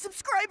 30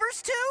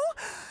 subscribers to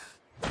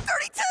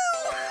 32!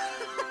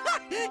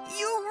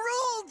 You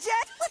rule,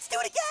 Jet! Let's do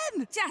it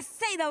again! Just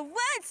say the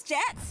words,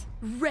 Jet!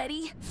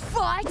 Ready,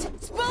 fight,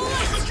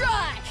 split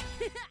strike!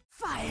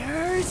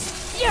 Fire's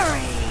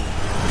fury!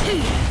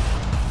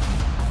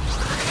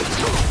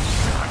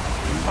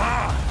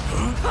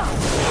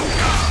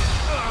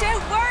 Don't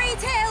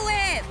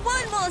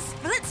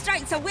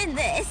to win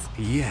this.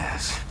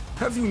 Yes.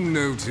 Have you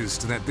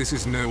noticed that this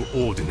is no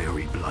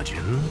ordinary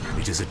bludgeon?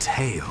 It is a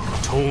tail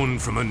torn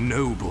from a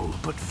noble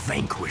but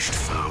vanquished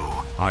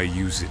foe. I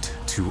use it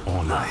to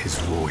honor his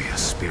warrior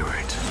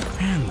spirit.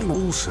 And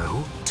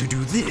also to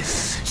do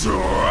this.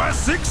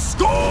 Jurassic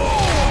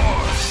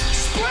Score!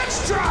 Split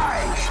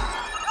strike!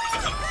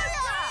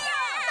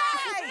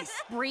 Nice!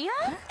 Bria?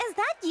 Is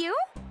that you?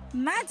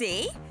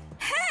 Maddie?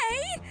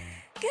 Hey!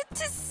 Good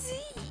to see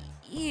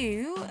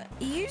you.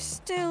 You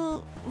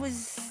still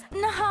was...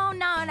 No.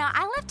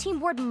 I left Team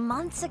Ward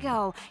months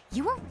ago.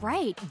 You were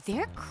right.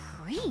 They're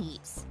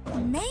creeps.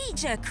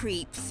 Major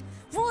creeps.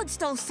 Ward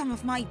stole some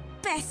of my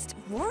best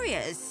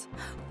warriors.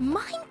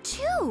 Mine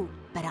too.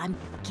 But I'm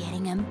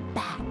getting them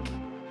back.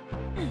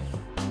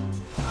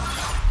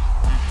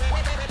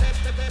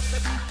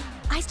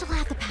 I still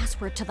have the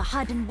password to the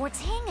HUD and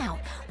Ward's hangout.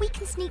 We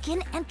can sneak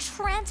in and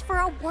transfer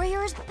our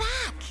warriors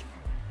back.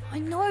 I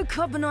know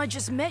Cub and I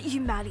just met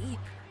you, Maddie,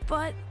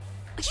 but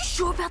are you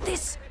sure about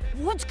this?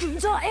 Ward's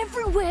goons are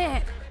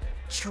everywhere.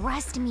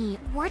 Trust me,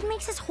 Ward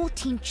makes his whole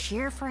team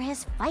cheer for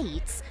his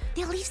fights.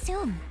 They'll leave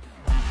soon.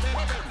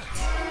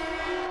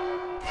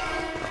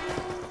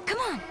 Come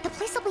on, the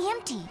place will be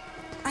empty.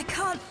 I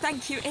can't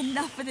thank you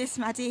enough for this,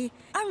 Maddie.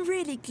 I'm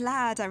really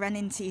glad I ran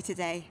into you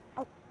today.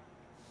 Oh.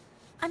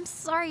 I'm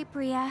sorry,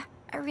 Bria.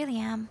 I really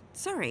am.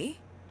 Sorry?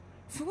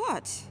 For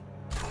what?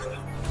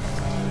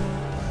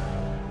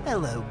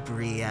 Hello,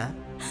 Bria.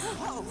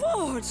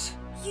 Ward!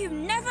 You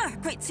never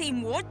quit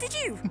Team Ward, did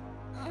you?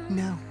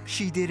 No,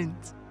 she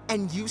didn't.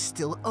 And you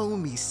still owe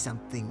me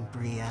something,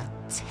 Bria.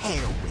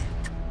 Tail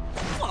whip.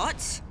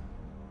 What?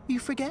 You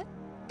forget?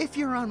 If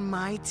you're on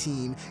my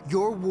team,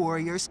 your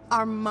warriors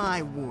are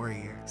my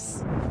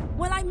warriors.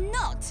 Well, I'm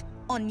not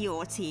on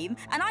your team,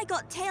 and I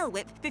got tail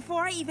whipped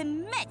before I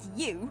even met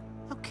you.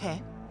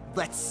 Okay,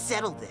 let's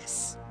settle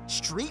this.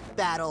 Street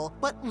battle,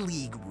 but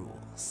league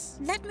rules.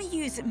 Let me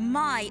use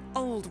my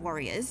old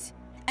warriors,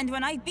 and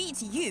when I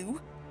beat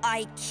you,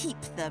 I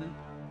keep them.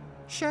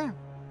 Sure.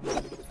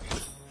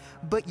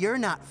 But you're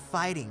not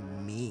fighting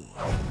me.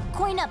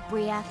 Coin up,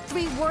 Bria.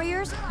 3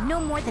 warriors, no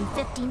more than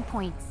 15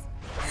 points.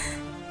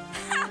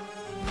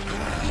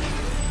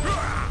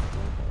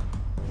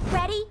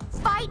 Ready,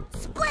 fight,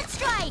 split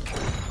strike!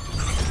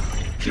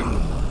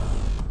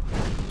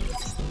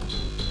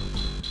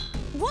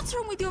 What's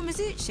wrong with your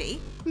Mizuchi?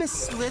 Miss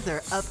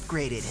Slither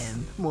upgraded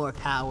him. More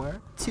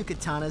power, 2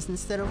 katanas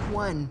instead of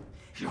 1.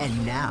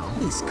 And now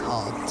he's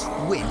called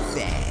Twin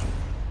Fang.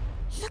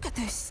 Look at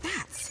those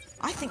stats.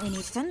 I think we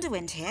need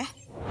Thunderwind here.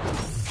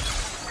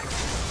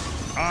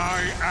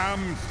 I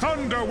am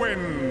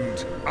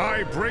Thunderwind.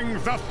 I bring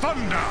the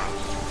thunder.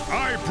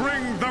 I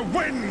bring the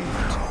wind.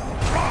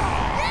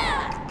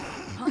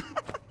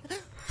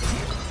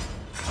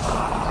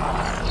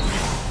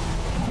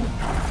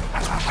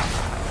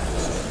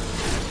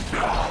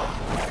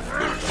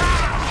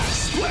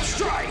 Split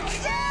strike!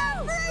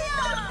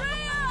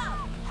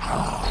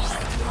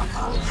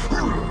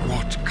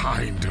 What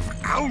kind of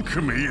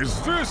alchemy is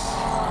this?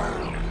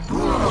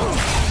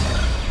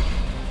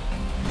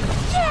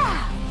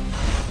 Yeah!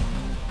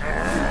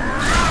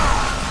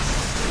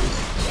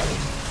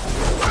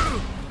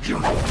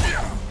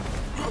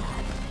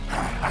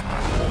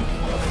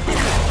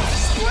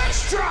 Split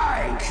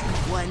strike!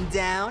 1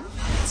 down,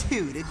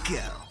 2 to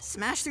go.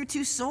 Smash through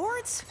 2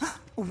 swords?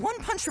 1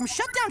 punch from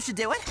Shutdown should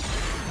do it.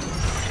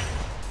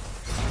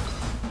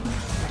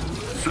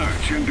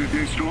 Search and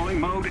destroy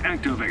mode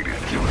activated.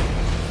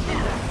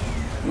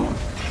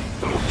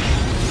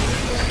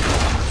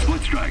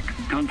 Split strike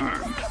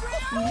confirmed.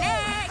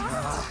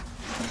 Next!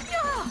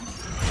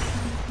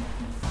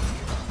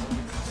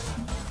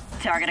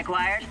 Target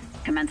acquired.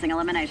 Commencing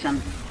elimination.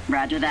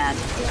 Roger that.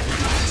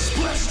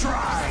 Split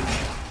strike!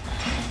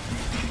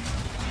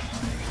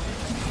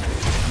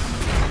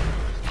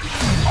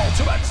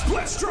 Ultimate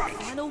split strike!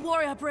 Final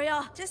warrior,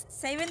 Bria. Just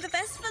saving the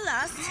best for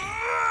last.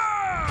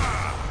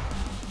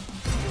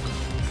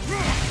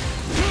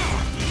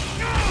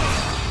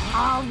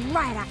 All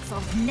right,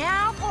 Axel.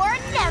 Now or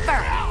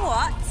never.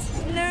 What?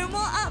 No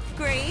more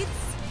upgrades?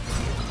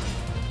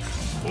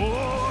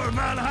 For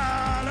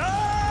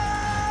Valhalla!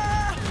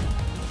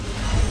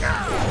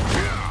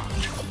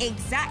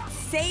 Exact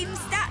same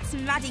stats,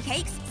 Maddie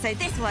Cakes, so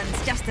this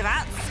one's just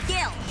about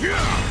skill.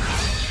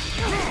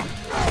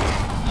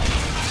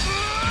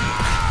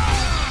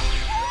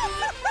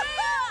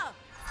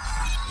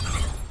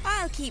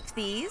 I'll keep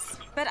these,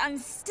 but I'm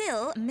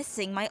still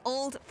missing my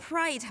old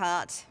pride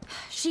heart.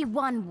 She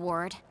won,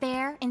 Ward.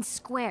 Fair and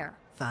square.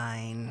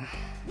 Fine.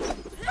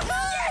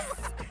 Yes!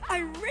 I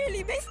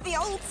really miss the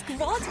old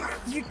squad.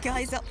 You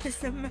guys up for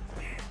some...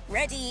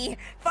 Ready,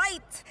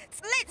 fight,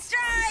 split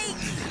strike!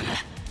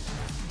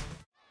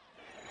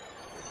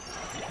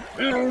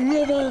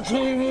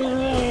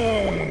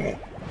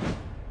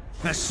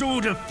 The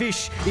sword of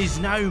fish is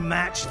no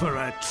match for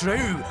a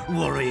true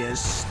warrior's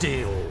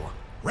steel.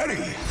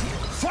 Ready,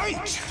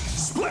 fight,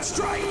 split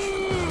strike!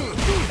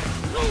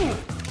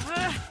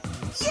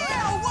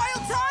 Yeah,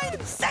 Wild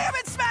Tide! Sam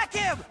and smack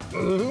him!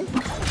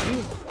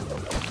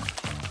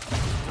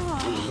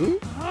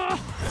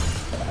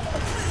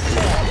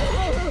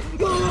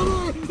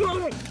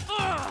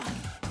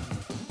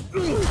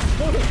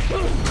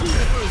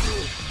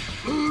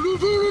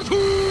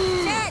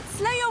 Jet,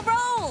 slow your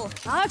roll!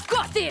 I've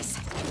got this!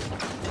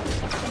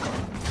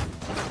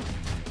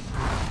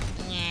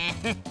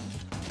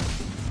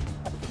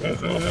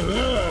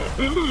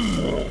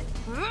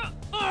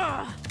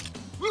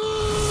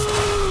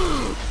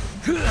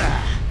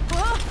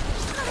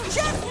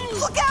 Jet,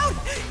 look out!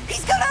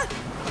 He's gonna...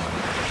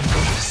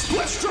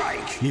 Split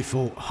strike! You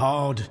fought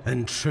hard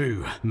and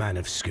true, man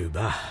of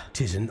scuba.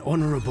 'Tis an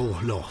honourable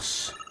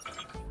loss.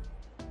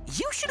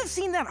 You should have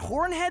seen that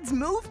Hornhead's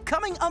move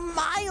coming a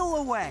mile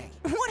away.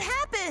 What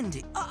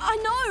happened? I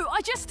know,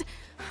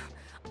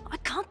 I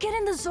can't get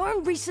in the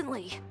zone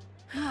recently.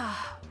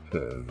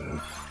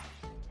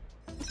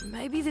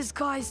 Maybe this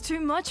guy's too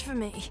much for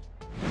me.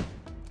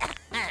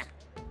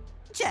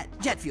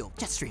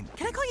 Jetstream.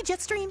 Can I call you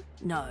Jetstream?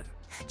 No.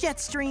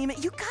 Jetstream,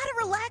 you gotta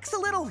relax a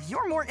little.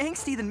 You're more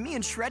angsty than me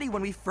and Shreddy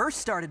when we first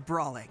started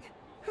brawling.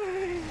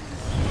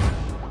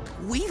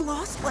 We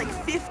lost like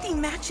 50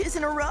 matches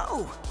in a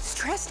row.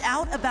 Stressed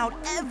out about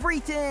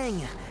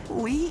everything.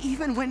 We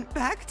even went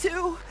back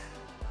to...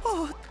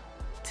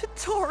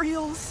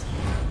 tutorials.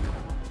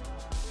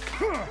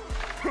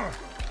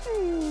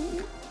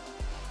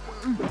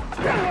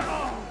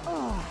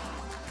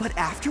 But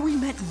after we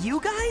met you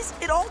guys,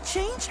 it all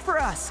changed for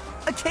us.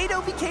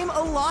 Akedo became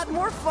a lot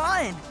more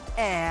fun.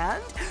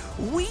 And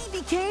we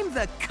became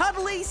the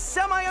cuddly,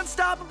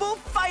 semi-unstoppable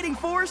fighting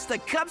force the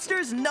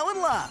Cubsters know and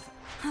love.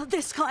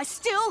 This guy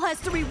still has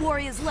 3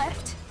 warriors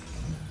left.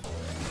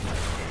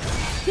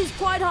 His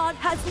Pride Heart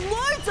has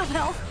loads of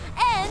health,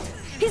 and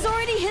he's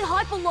already hit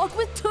Hyperlock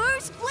with 2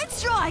 split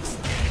strikes.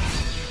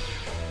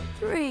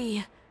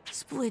 3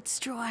 split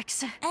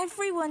strikes.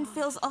 Everyone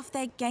feels off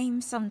their game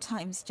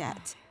sometimes,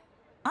 Jet.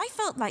 I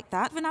felt like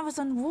that when I was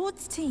on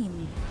Ward's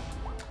team.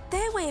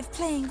 Their way of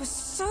playing was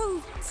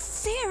so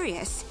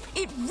serious.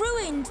 It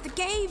ruined the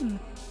game.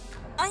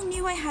 I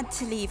knew I had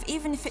to leave,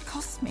 even if it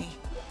cost me.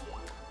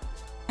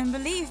 And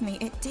believe me,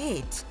 it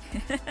did.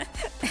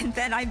 And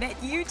then I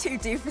met you 2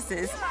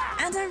 doofuses,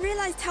 and I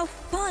realized how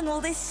fun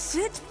all this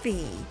should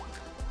be.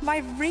 My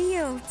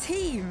real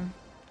team.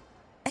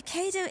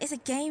 Akedo is a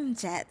game,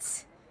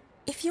 Jet.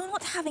 If you're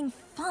not having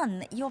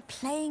fun, you're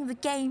playing the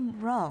game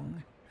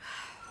wrong.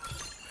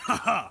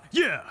 Haha,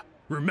 yeah!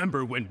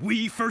 Remember when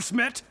we first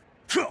met?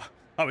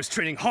 I was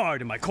training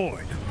hard in my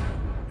coin.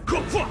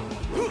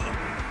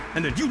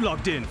 And then you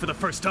logged in for the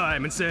first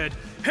time and said,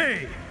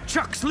 "Hey,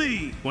 Chux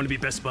Lee, want to be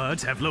best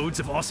buds, have loads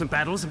of awesome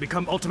battles, and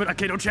become ultimate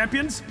Akedo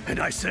Champions?" And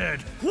I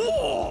said,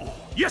 "Whoa!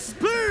 Yes,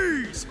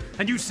 please!"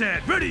 And you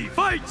said, "Ready,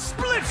 fight,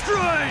 split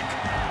strike!"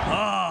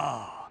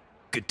 Ah,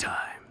 good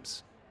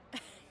times.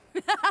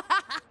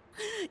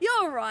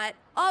 You're right.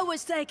 I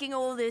was taking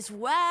all this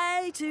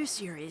way too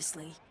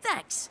seriously.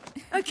 Thanks.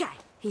 Okay,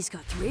 he's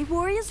got 3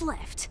 warriors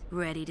left.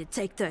 Ready to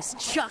take those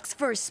Chux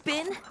for a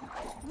spin?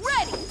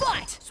 Ready,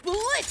 fight!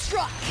 Split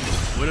strike!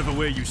 Whatever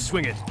way you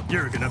swing it,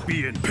 you're gonna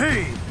be in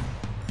pain.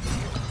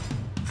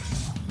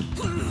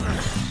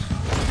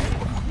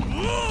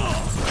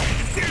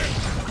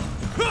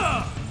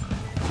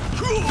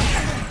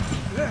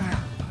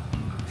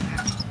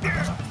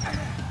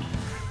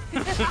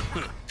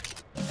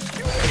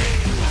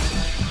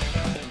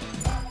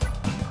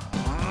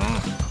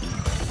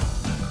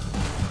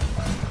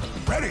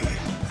 Ready,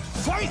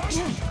 fight,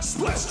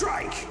 split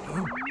strike!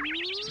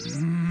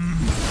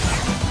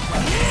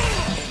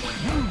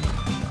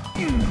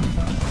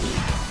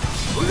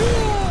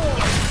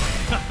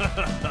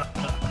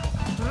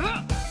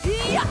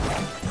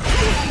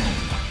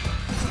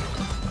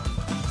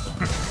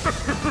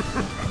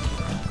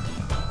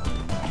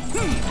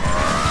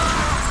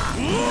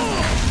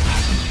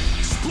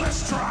 Split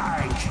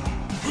strike!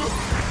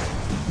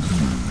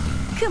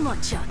 Come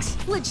on, Chux.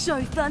 Let's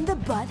show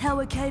Thunderbutt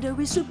how Akedo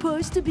is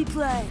supposed to be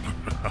played.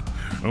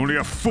 Only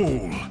a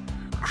fool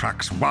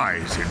cracks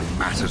wise in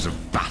matters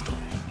of battle.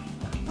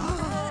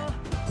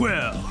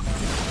 Well,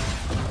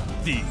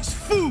 these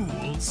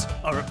fools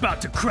are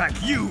about to crack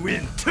you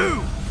in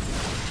two!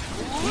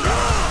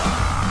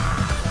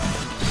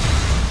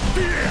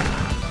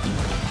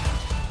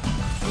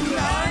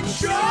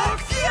 Nunchuck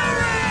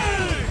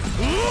Fury!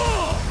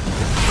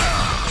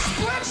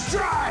 Split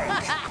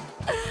strike!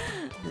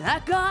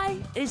 That guy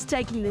is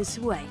taking this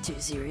way too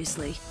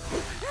seriously.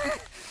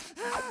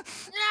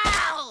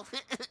 No!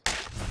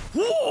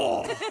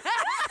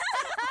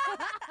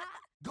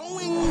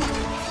 Going,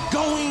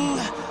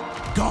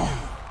 gone.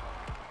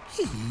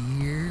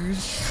 Here's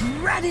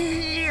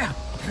Shreddy!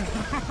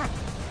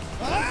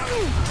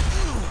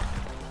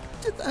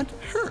 Did that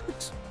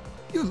hurt?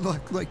 You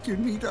look like you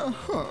need a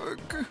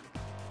hug.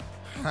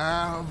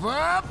 Have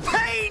a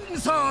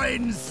painsaw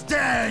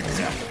instead!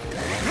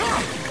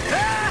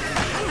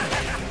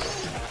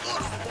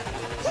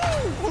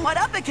 What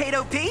up,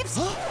 Akedo peeps?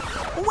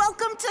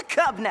 Welcome to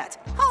CubNet,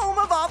 home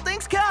of all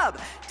things Cub.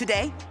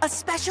 Today, a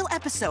special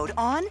episode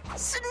on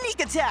sneak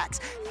attacks,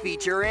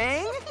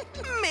 featuring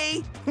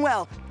me.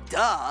 Well,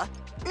 duh.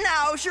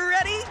 Now, you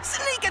ready?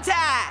 Sneak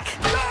attack!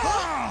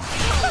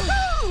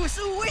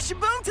 Swish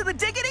boom to the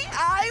diggity,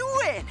 I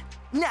win!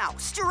 Now,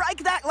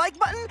 strike that like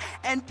button,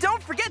 and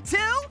don't forget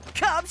to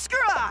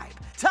subscribe!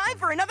 Time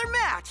for another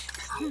match!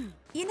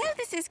 You know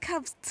this is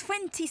Cub's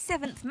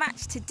 27th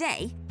match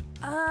today.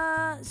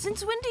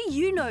 Since when do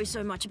you know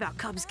so much about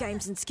Cub's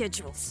games and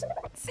schedules?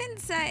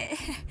 Since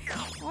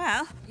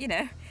well, you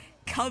know,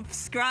 Cub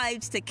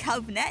subscribed to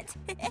CubNet.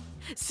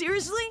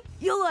 Seriously?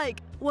 You're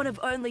like one of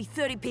only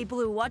 30 people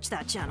who watch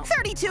that channel.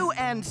 32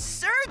 and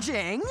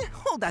surging?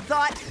 Hold that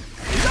thought.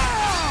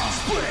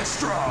 Split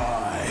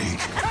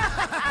strike!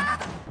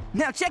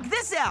 Now check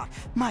this out.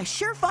 My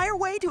surefire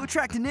way to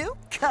attract new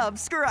Cub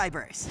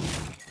subscribers.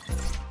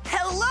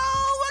 Hello,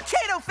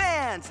 Akedo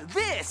fans!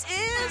 This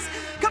is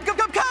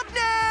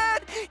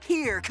CubNet!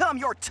 Here come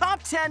your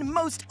top 10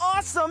 most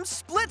awesome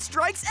split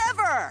strikes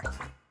ever!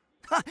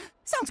 Huh,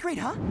 sounds great,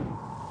 huh?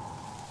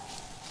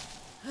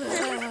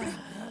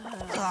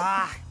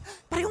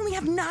 But I only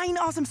have 9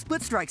 awesome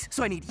split strikes,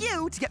 so I need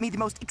you to get me the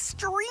most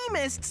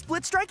extremist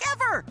split strike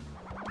ever!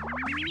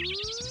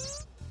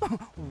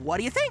 What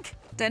do you think?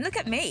 Don't look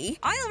at me.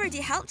 I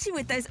already helped you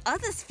with those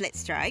other split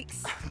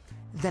strikes.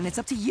 Then it's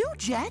up to you,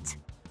 Jet.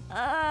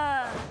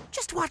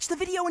 Just watch the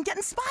video and get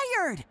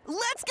inspired.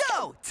 Let's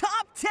go!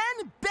 Top 10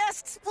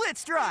 best split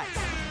strikes.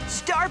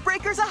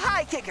 Starbreaker's a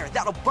high kicker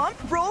that'll bump,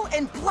 roll,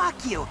 and block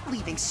you,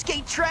 leaving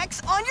skate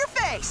tracks on your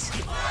face.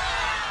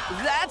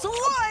 That's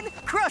 1.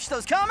 Crush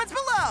those comments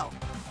below.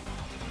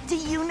 Do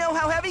you know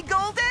how heavy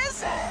gold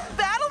is?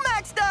 Battle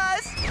Max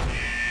does.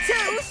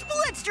 2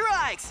 split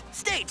strikes.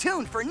 Stay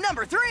tuned for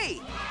number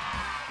 3.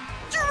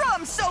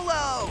 Drum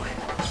solo.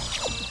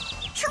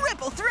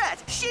 Triple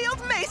threat, shield,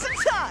 mace, and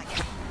tongue.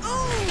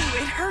 Ooh,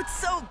 it hurts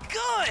so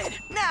good.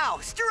 Now,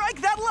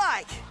 strike that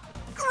like.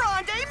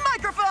 Grande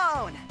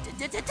microphone.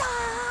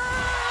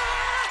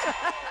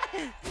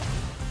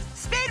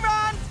 Speed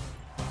run.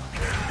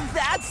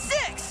 That's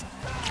 6,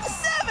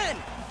 7,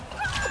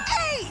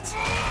 8.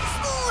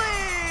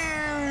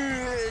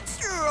 Split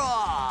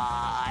strike.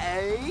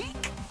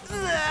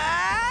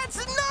 That's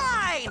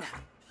 9.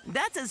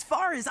 That's as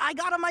far as I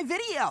got on my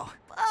video.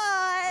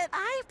 But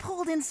I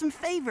pulled in some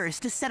favors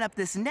to set up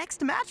this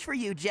next match for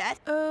you, Jet.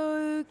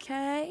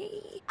 Okay.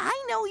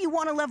 I know you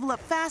want to level up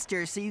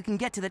faster so you can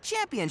get to the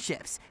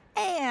championships.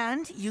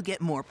 And you get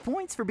more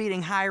points for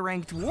beating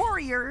high-ranked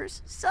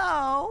warriors,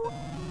 so...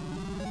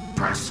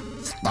 Press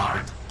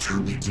start to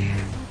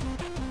begin.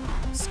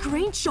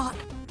 Screenshot?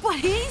 But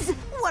he's...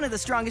 one of the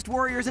strongest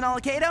warriors in all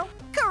Akedo?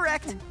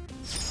 Correct.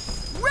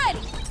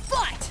 Ready,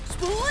 fight,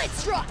 split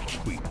strike!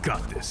 We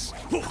got this.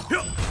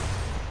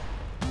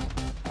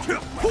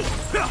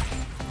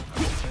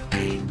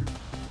 Pain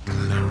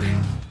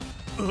loading.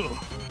 Oh!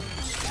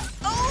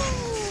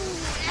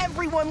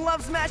 Everyone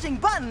loves smashing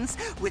buttons.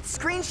 With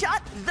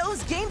Screenshot,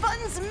 those game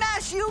buttons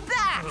mash you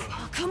back.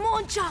 Oh, come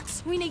on,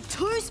 Chux. We need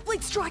 2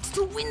 split strikes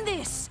to win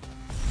this.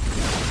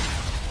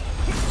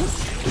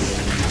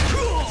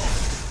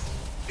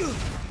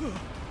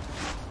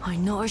 I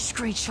know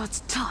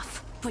Screenshot's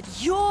tough, but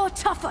you're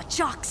tougher,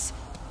 Chux.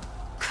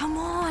 Come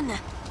on.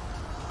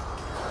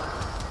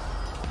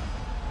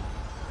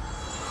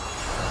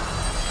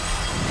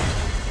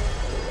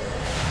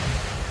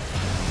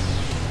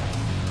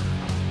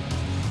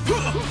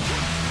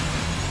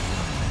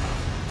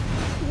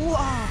 Whoa.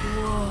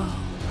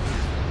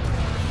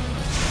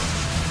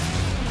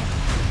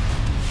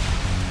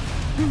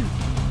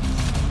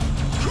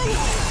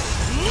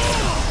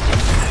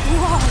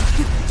 Whoa.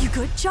 You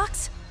good,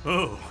 Chux?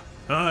 Oh,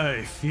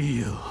 I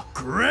feel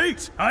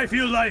great! I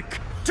feel like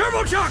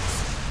Turbo Chux!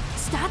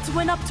 Stats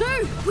went up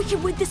too! We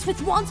can win this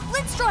with 1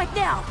 split strike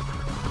now!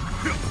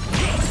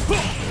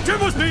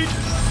 Turbo speed!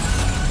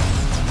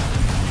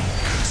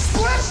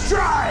 Split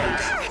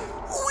strike!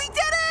 We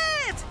did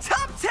it!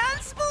 Top 10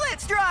 split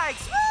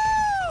strikes!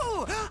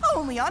 Woo!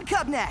 Only on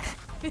CubNet.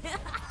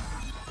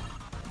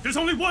 There's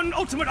only one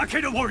ultimate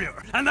Akedo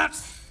Warrior, and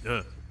that's...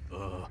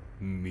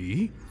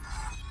 me?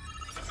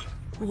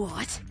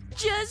 What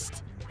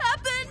just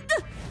happened?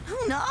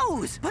 Who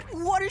knows? But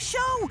what a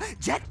show!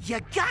 Jet, you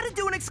gotta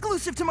do an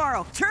exclusive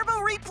tomorrow. Turbo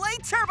Replay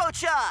Turbo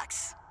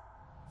Chux!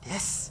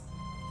 This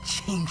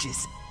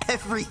changes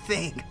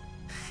everything.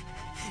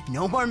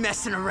 No more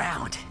messing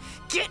around.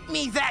 Get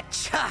me that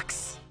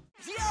Chux!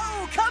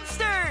 Yo,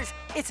 Cubsters!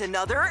 It's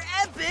another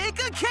epic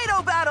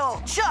Akedo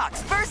battle!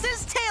 Chux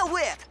versus Tail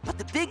Whip! But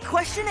the big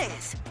question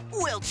is,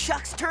 will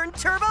Chux turn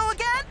turbo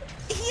again?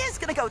 He is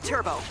gonna go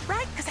turbo,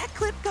 right? Because that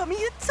clip got me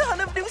a ton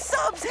of new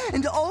subs,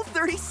 and all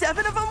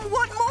 37 of them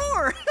want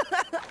more!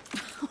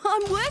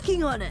 I'm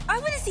working on it. I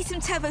want to see some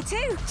turbo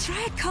too.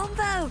 Try a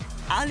combo.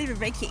 I'll even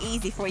make it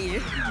easy for you.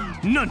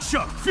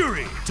 Nunchuck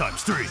Fury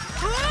 ×3.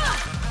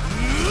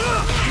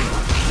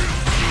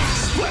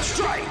 Split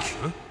strike!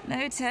 Huh?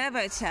 No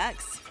turbo,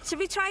 Chux. Should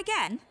we try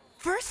again?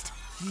 First,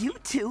 you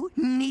two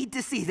need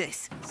to see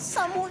this.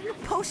 Someone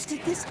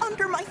posted this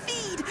under my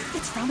feed.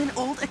 It's from an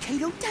old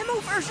Akedo demo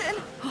version.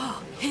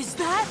 Is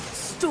that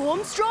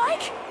Storm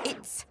Strike?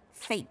 It's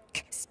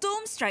fake.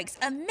 Stormstrike's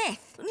a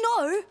myth.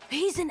 No,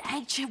 he's an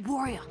ancient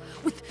warrior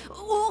with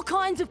all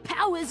kinds of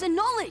powers and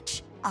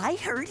knowledge. I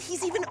heard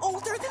he's even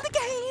older than the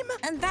game.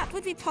 And that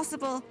would be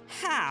possible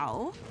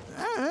how?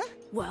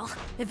 Well,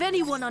 if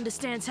anyone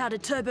understands how to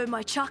turbo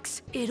my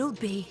Chux, it'll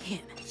be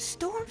him.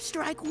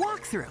 Stormstrike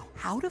walkthrough.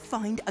 How to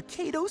find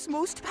Akedo's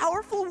most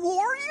powerful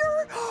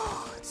warrior?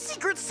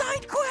 Secret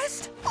side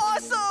quest?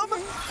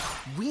 Awesome!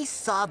 We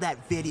saw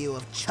that video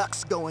of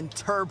Chux going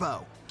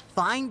turbo.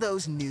 Find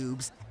those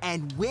noobs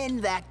and win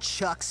that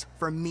Chux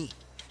from me.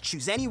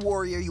 Choose any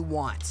warrior you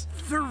want.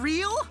 For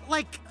real?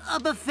 Like a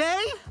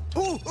buffet?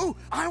 Ooh,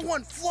 I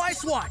want Fly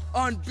Swat,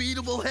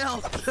 unbeatable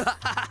health.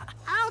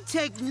 I'll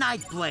take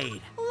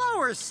Nightblade.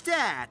 Lower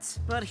stats,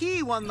 but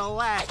he won the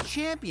last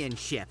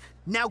championship.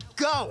 Now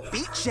go!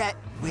 Beat Jet,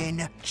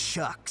 win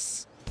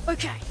Chux.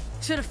 Okay,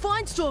 so to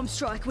find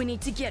Stormstrike, we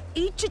need to get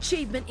each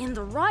achievement in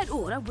the right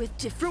order with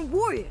different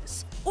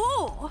warriors.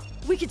 Or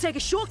we could take a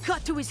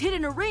shortcut to his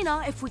hidden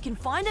arena if we can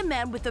find a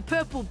man with a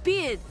purple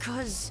beard,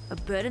 cause a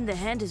bird in the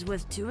hand is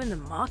worth 2 in the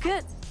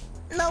market?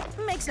 Nope,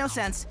 makes no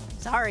sense.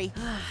 Sorry.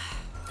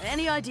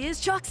 Any ideas,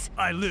 Chux?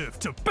 I live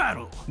to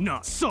battle,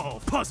 not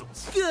solve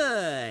puzzles.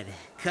 Good,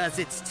 cause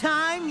it's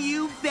time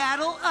you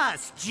battle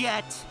us,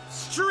 Jet.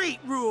 Street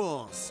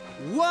rules,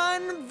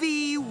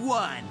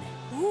 1v1.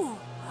 Ooh,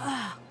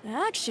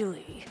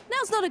 actually,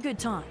 now's not a good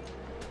time.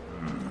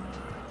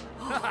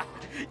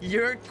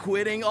 You're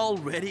quitting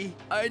already?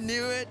 I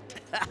knew it.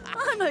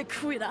 I'm no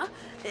quitter.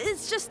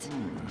 It's just...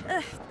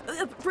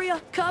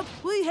 Bria, Cub,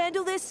 will you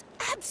handle this?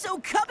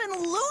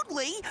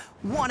 Abso-cubbin-lutely!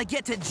 Want to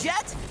get to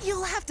Jet?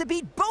 You'll have to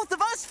beat both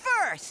of us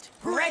first!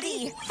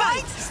 Ready,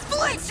 fight,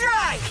 split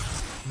strike!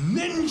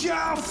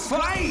 Ninja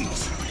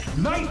fight!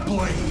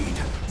 Nightblade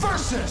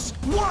versus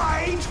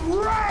White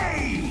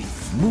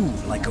Wraith!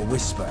 Move like a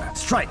whisper,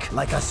 strike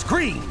like a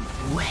scream.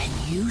 When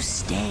you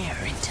stare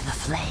into the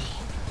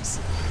flames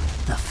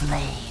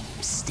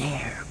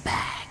stare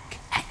back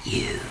at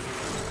you.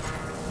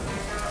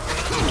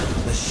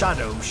 The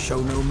shadows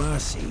show no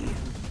mercy,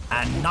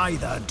 and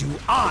neither do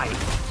I.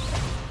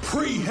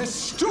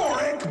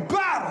 Prehistoric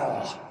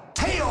battle!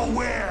 Tail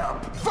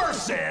Whip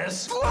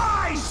versus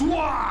Fly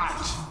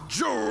Swat!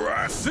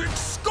 Jurassic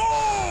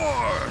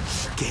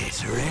Scourge!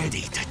 Get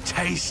ready to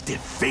taste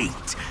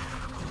defeat,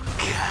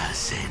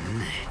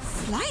 cousin.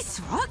 Fly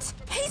Swat?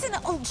 He's an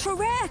ultra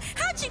rare.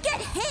 How'd you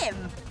get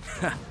him?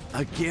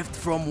 A gift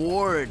from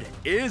Ward.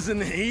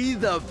 Isn't he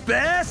the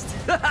best?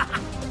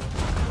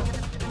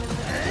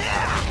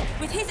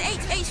 With his 8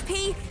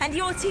 HP and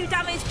your 2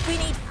 damage, we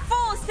need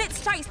 4 split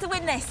strikes to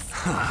win this.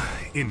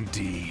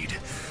 Indeed.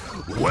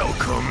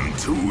 Welcome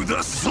to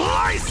the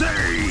Slice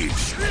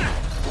Age!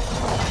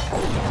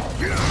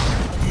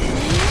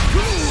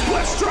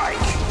 Split strike!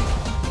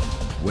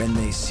 When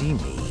they see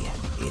me,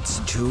 it's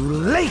too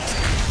late!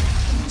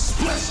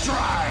 Split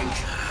strike!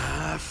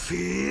 I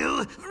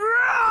feel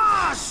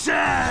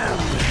awesome!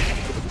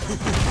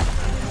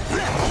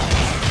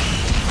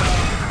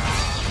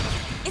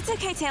 It's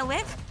okay, Tail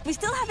Whip. We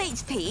still have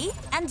HP,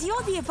 and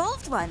you're the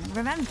evolved one,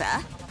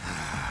 remember?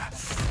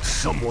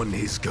 Someone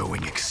is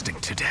going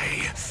extinct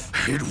today.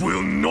 It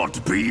will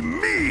not be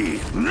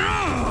me!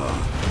 No!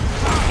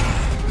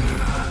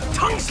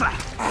 Tongue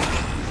slap!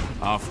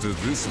 After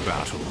this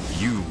battle,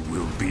 you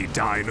will be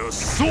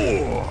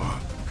dinosaur!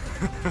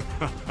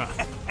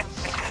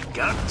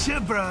 Gotcha,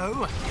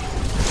 bro.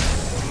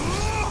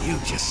 You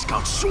just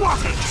got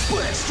swatted!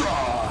 Split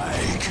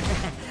strike!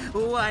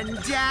 1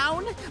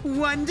 down,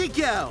 1 to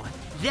go.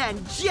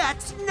 Then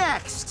Jet's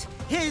next.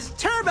 His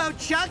turbo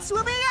Chux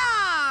will be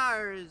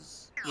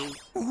ours!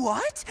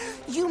 What?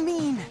 You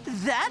mean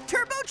that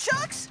Turbo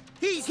Chux?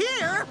 He's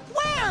here?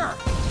 Where?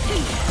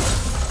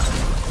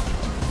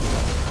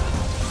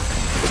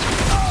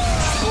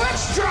 Split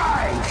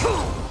strike!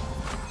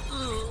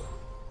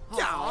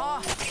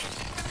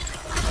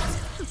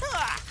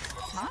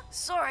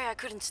 Sorry I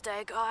couldn't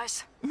stay,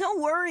 guys. No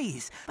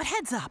worries, but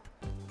heads up.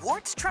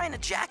 Wart's trying to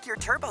jack your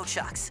Turbo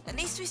Chux. At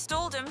least we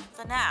stalled him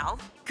for now.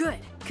 Good,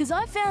 because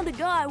I found a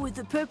guy with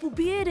a purple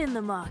beard in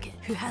the market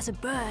who has a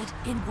bird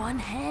in one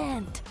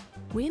hand.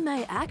 We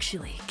may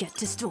actually get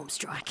to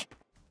Stormstrike.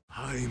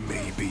 I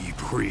may be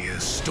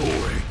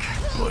prehistoric,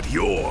 but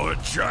you're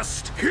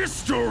just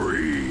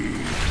history!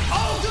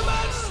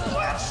 Ultimate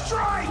split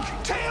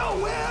strike! Tail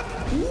Whip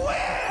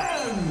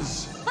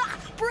wins! Ha!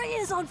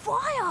 Bria's on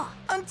fire!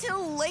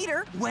 Until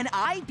later, when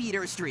I beat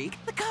her streak,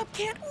 the Cub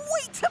can't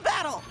wait to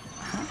battle!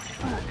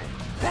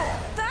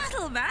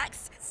 Battle,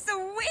 Max?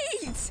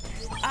 Sweet!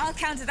 I'll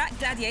counter that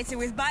gladiator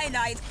with my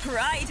knight's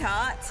pride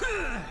heart.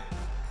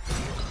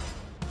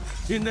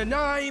 In the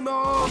name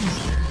of...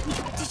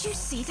 Did you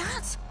see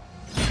that?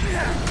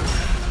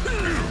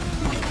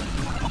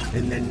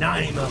 In the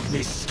name of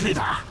Miss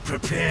Slither,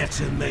 prepare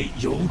to meet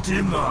your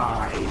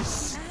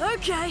demise.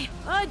 Okay,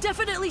 I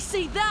definitely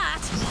see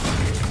that.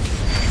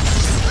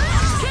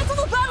 Cancel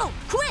the battle,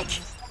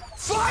 quick!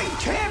 Fight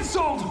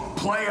cancelled!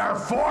 Player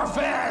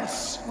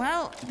forfeits!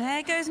 Well,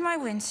 there goes my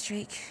win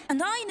streak.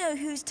 And I know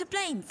who's to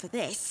blame for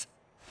this.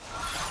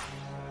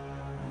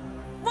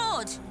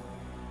 Ward!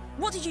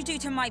 What did you do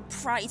to my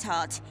pride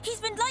heart?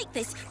 He's been like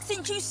this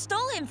since you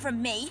stole him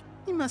from me.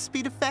 He must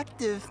be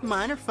defective.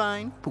 Mine are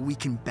fine, but we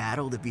can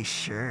battle to be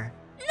sure.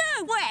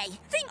 No way!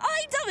 Think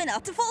I'm dumb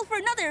enough to fall for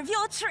another of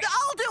your tricks?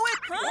 I'll do it!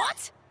 Huh?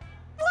 What?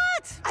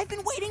 What? I've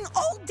been waiting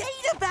all day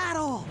to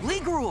battle!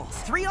 League rules,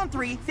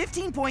 3-on-3,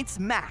 15 points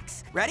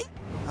max. Ready?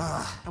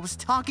 I was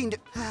talking to...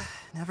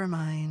 Never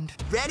mind.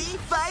 Ready,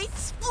 fight,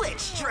 split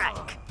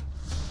strike!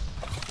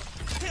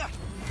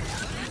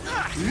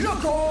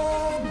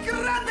 Loco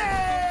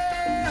Grande!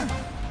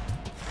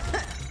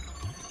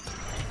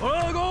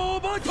 Fuego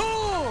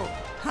Baton!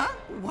 Huh?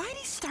 Why'd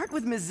he start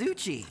with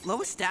Mizuchi?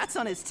 Lowest stats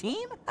on his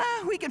team?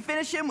 We can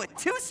finish him with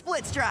 2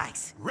 split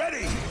strikes.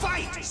 Ready,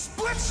 fight,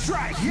 split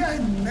strike!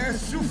 ¿Quién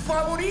es su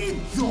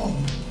favorito?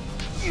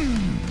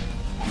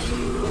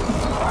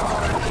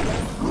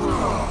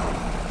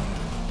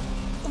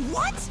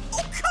 What?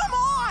 Oh, come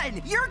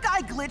on! Your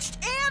guy glitched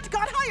and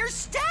got higher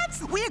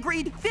stats! We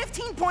agreed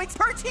 15 points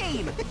per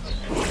team!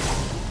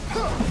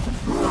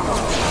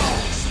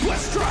 Split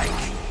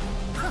strike!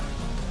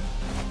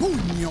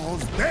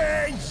 Puños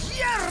de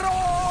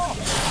hierro!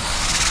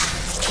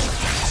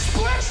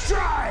 Split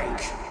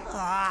strike!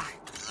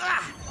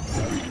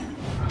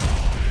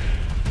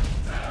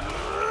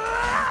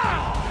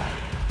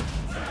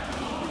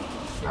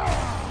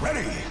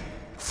 Ready,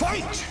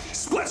 fight!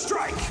 Split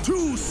strike!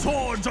 2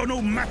 swords are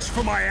no match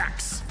for my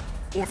axe,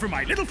 or for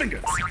my little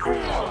fingers.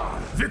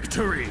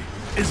 Victory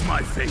is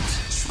my fate.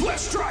 Split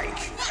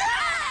strike!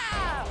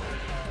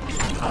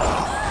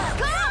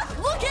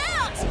 Look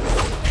out!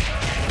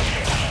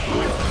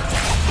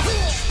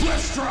 Split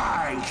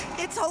strike!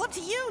 It's all up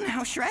to you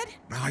now, Shred.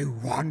 I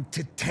want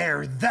to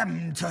tear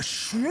them to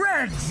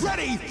shreds!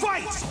 Ready,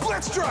 fight!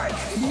 Split strike!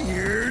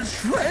 Here's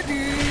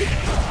Shreddy!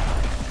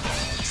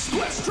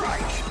 Split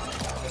strike!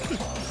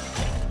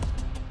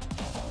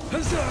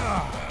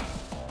 Huzzah!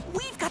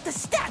 We've got the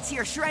stats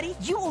here, Shreddy.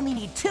 You only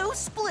need 2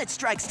 split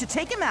strikes to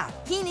take him out.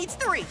 He needs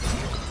 3.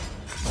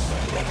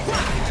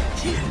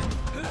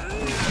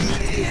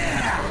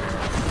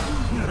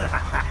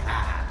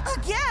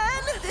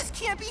 Again? This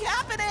can't be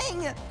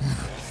happening!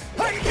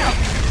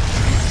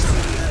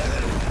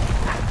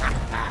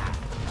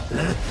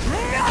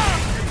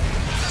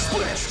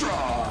 Split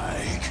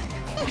strike!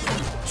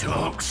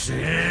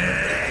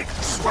 Toxic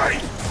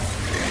strike!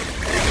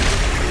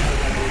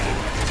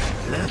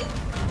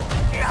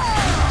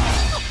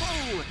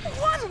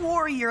 One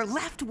warrior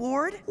left,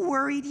 Ward.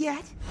 Worried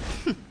yet?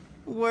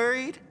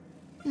 Worried?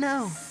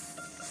 No.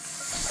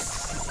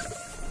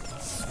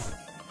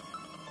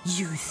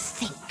 You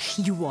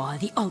think you are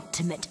the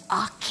ultimate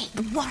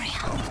arcade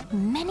warrior.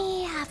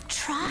 Many have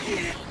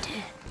tried,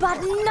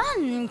 but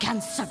none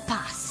can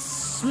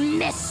surpass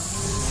Miss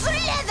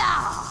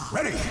Slither!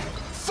 Ready,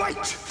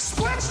 fight!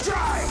 Split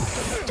strike!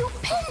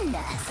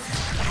 Stupendous!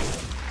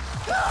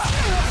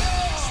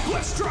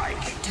 Split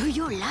strike! Do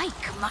you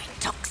like my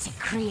toxic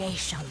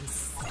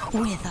creations?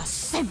 With a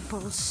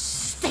simple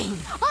sting,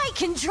 I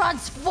can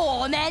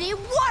transform any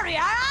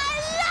warrior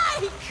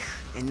I like!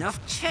 Enough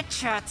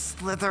chit-chat,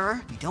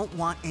 Slither. We don't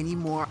want any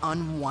more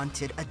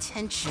unwanted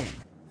attention.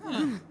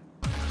 I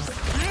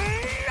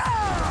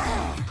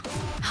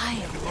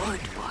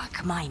would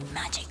work my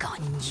magic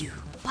on you,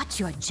 but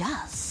you're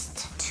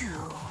just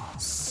too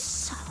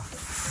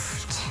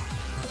soft.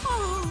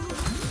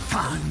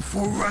 Time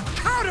for a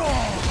cuddle!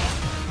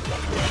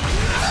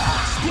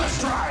 Split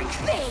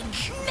strike! Big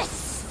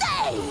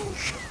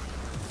mistake!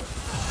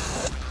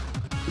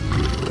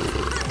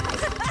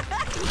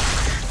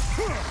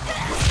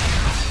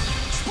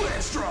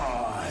 Split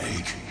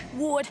strike!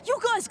 Ward, you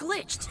guys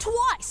glitched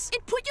twice.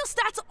 It put your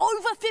stats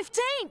over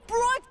 15.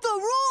 Broke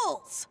the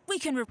rules. We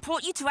can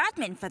report you to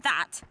admin for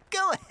that.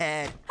 Go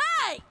ahead.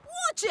 Hey,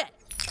 watch it.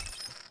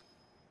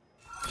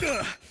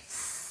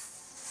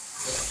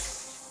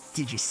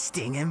 Did you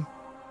sting him?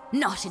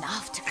 Not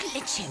enough to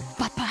glitch him,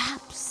 but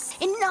perhaps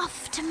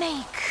enough to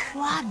make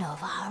one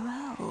of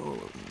our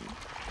own.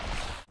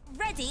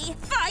 Ready,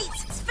 fight,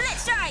 split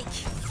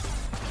strike!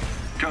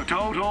 To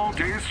total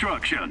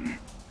destruction.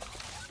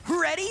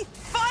 Ready,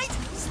 fight,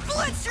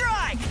 split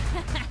strike!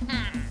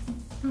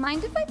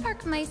 Mind if I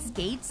park my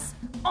skates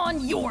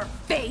On your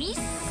face?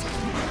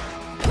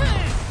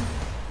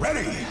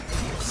 Ready,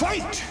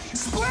 fight!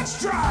 Split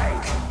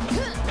strike!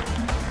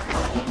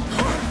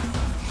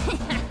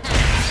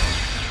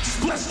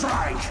 Split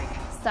strike!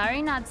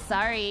 Sorry, not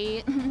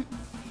sorry.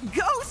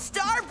 Go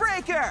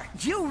Starbreaker!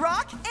 You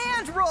rock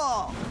and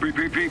roll!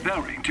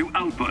 Preparing to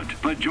output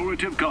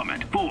pejorative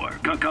comment for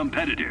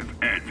competitive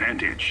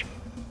advantage.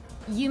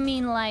 You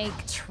mean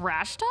like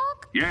trash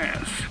talk?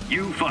 Yes,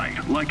 you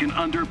fight like an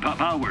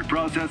underpowered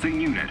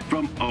processing unit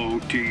from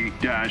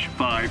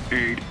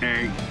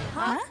OT-58A.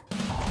 Huh?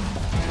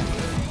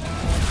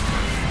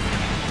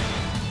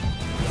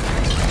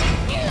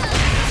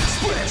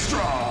 Split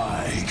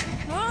strike!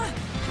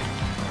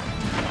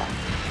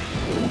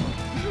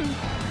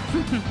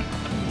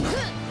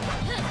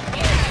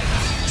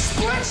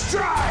 Split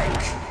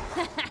strike!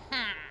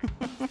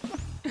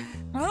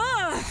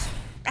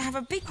 I have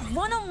a big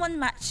one-on-one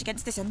match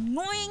against this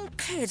annoying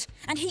kid,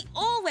 and he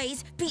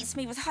always beats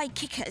me with high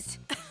kickers.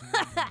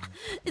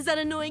 Is that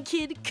annoying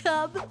kid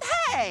Cub?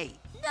 Hey!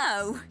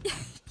 No,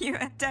 you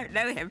don't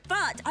know him.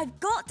 But I've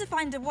got to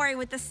find a warrior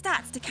with the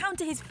stats to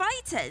counter his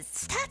fighters.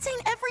 Stats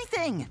ain't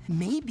everything.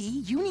 Maybe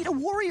you need a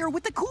warrior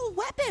with a cool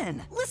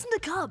weapon. Listen to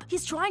Cub.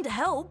 He's trying to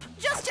help.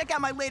 Just check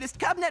out my latest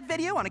CubNet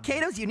video on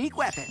Akedo's unique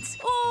weapons.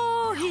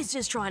 Or he's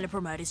just trying to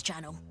promote his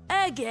channel.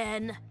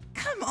 Again.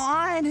 Come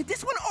on,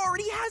 this one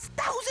already has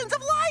thousands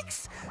of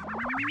likes.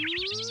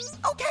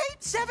 Okay,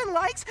 7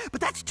 likes, but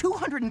that's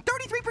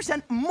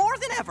 233% more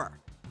than ever.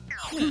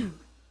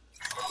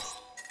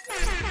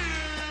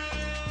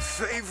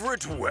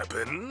 Favorite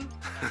weapon?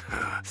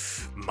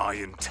 My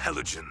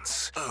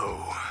intelligence.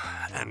 Oh,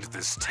 and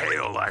this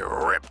tail I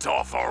ripped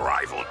off a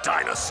rival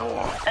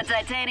dinosaur. A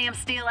titanium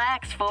steel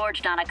axe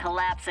forged on a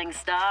collapsing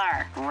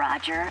star.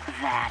 Roger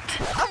that.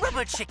 A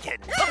rubber chicken.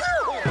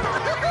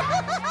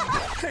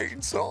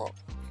 Chainsaw.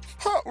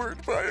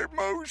 Powered by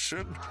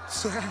emotion.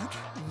 Sad.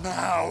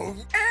 Now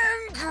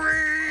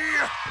angry.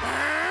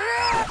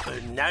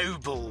 A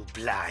noble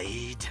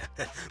blade,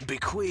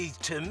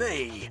 bequeathed to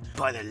me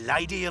by the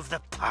Lady of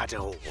the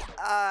Puddle.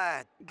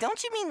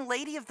 Don't you mean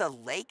Lady of the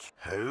Lake?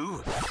 Who?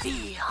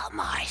 Feel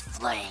my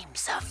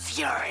flames of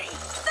fury.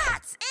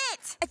 That's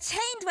it! A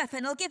chained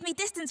weapon will give me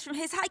distance from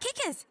his high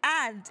kickers.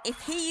 And if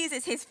he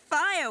uses his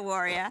fire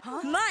warrior,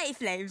 my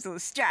flames will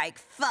strike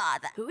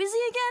farther. Who is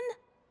he again?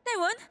 No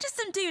one, just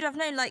some dude I've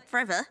known like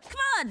forever.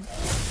 Come on!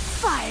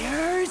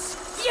 Fire's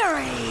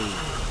fury!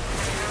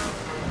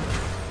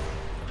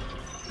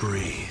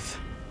 Breathe.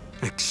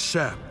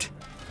 Accept.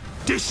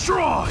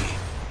 Destroy!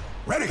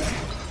 Ready!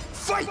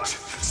 Fight!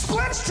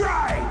 Split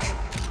strike!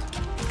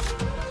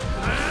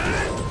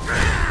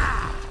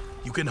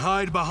 You can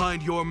hide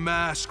behind your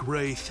mask,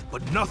 Wraith,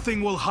 but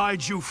nothing will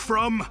hide you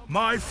from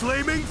my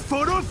flaming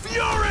foot of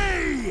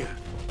fury!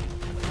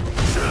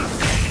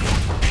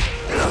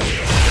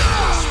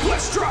 Split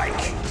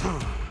strike!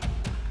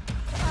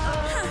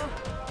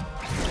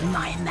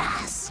 My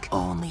mask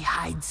only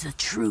hides the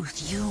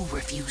truth you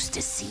refuse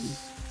to see,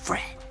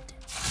 friend.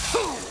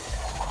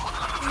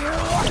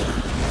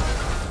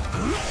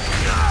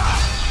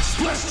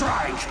 Split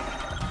strike!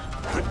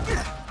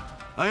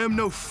 I am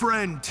no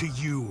friend to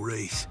you,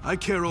 Wraith. I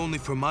care only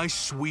for my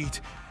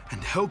sweet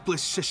and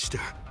helpless sister.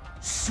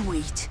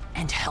 Sweet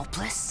and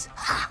helpless?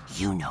 Ha!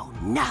 You know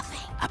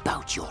nothing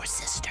about your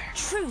sister.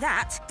 True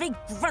that. Big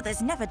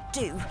brothers never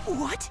do.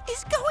 What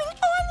is going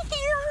on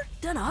here?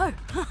 Dunno,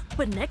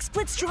 but next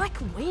split strike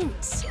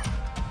wins.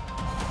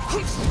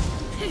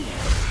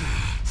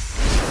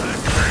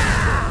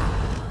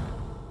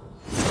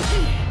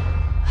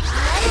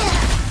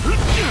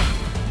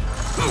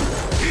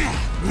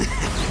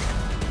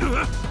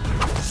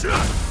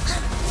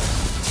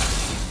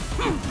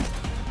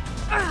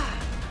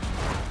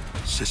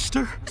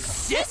 Sister?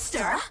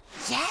 Sister?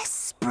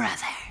 Yes, brother.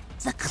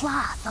 The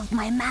cloth of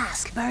my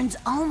mask burns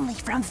only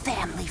from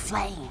family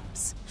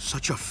flames.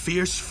 Such a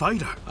fierce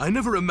fighter. I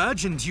never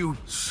imagined you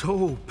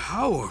so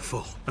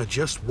powerful. I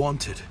just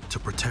wanted to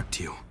protect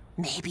you.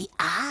 Maybe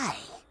I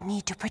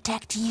need to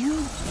protect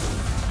you.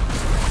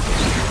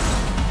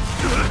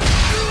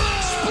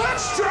 Split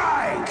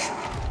strike!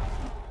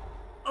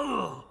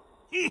 Oh.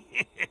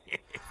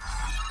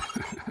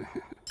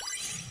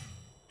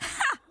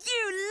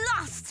 You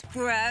lost,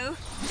 bro.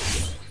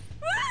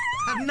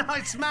 A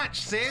nice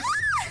match, sis.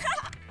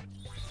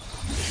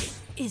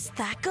 Is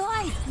that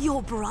guy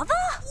your brother?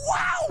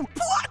 Wow!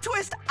 Plot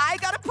twist! I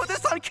gotta put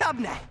this on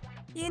CubNet.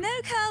 You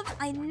know, Cub,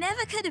 I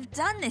never could have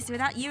done this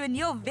without you and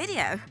your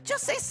video.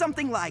 Just say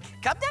something like,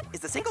 CubNet is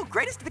the single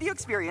greatest video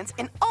experience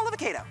in all of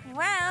Akedo.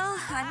 Well,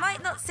 I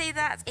might not say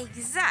that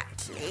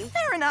exactly.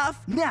 Fair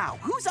enough. Now,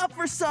 who's up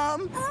for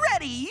some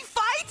ready,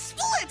 fight,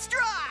 split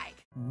strike?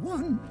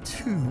 1,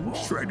 2,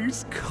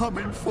 Shreddy's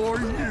coming for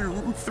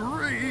you.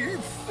 3,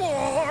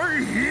 4,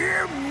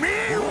 hear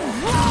me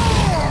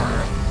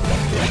roar!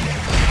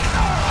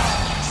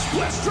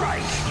 Split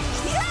strike!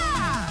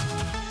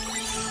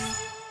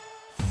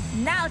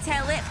 Now,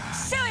 Tail Whip,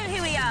 show him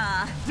who we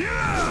are!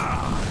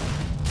 Yeah!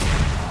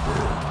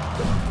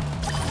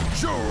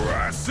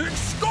 Jurassic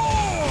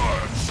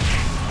Scourge!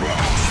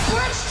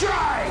 Split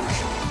strike!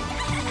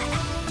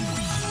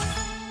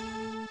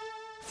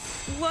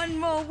 One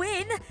more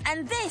win,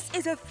 and this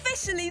is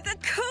officially the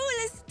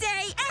coolest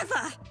day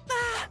ever!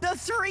 The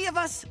 3 of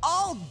us,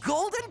 all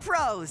golden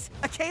pros.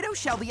 Akedo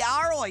shall be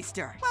our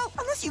oyster. Well,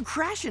 unless you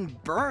crash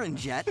and burn,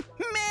 Jet.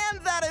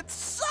 Man, that'd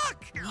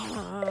suck!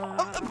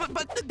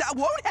 But that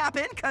won't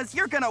happen, because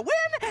you're gonna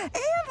win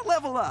and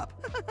level up.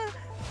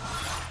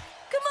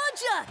 Come on,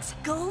 Chux!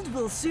 Gold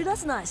will suit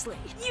us nicely.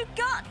 You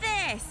got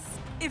this!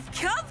 If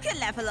Cub can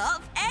level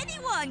up,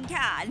 anyone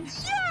can!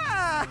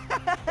 Yeah!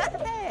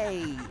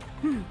 Hey!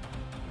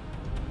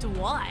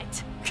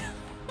 Dwight?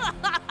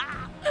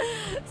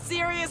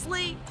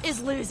 Seriously? Is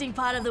losing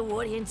part of the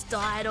audience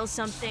diet or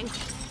something?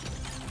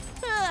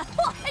 And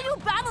you're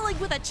battling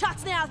with a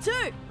Chux now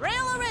too!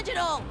 Real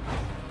original!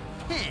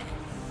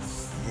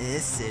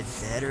 This had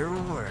better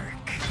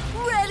work.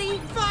 Ready,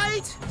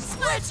 fight,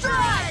 split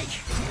strike!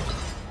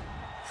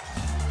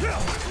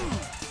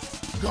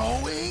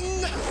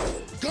 Going!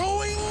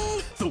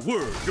 The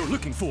word you're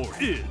looking for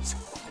is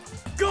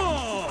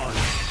gone!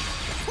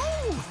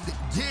 Woo!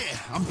 Yeah,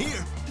 I'm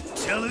here.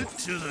 Tell it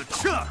to the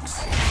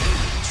Chux!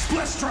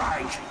 Split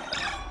strike!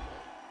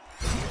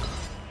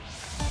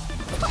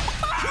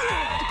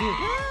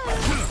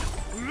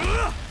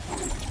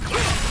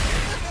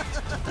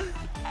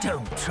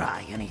 Don't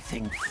try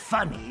anything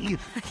funny.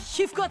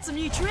 You've got some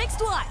new tricks,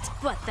 Dwight,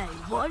 but they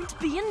won't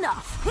be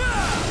enough.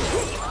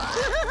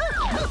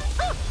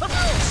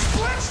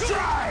 Split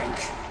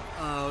strike!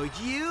 Oh,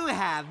 you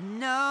have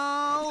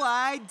no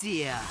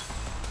idea.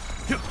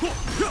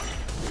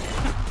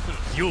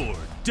 You're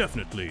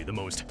definitely the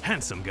most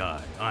handsome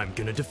guy I'm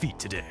gonna defeat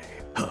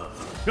today.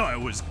 I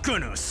was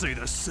gonna say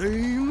the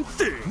same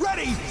thing.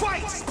 Ready,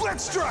 fight,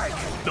 split strike!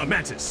 The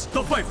mantis,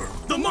 the viper,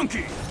 the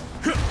monkey.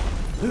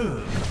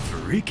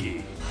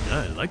 Freaky.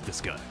 I like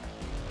this guy.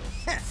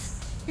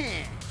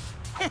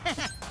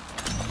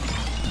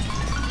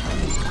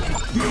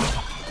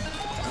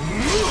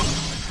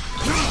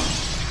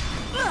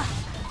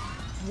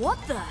 What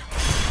the?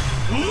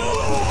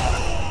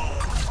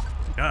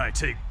 I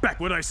take back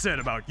what I said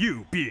about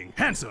you being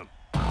handsome.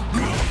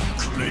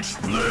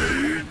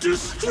 Glitchblade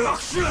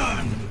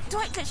destruction!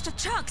 Dwight glitched a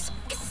Chux.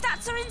 His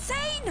stats are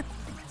insane.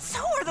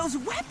 So are those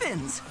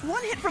weapons.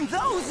 One hit from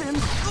those and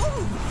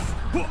oof.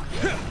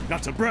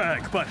 Not to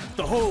brag, but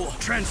the whole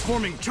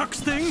transforming Chux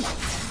thing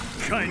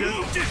kinda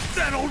did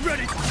that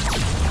already.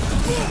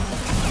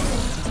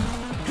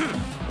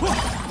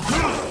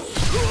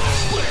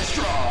 Split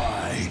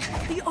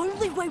strike! The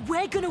only way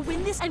we're gonna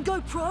win this and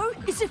go pro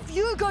is if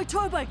you go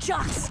turbo,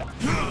 Chux.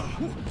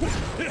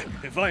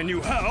 If I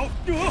knew how,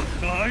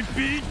 I'd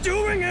be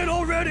doing it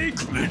already!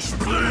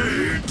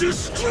 Glitchblade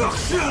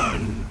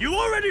destruction! You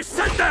already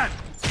said that!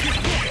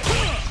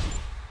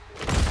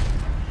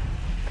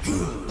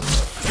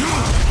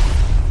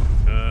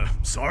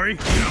 Sorry?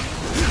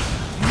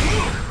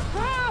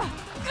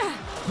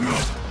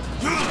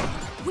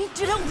 We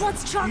did it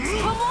once, Chux!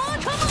 Come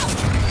on, come on!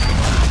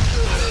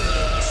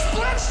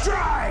 Split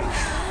strike!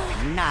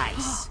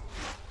 Nice.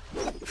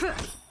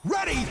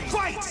 Ready,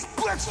 fight,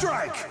 split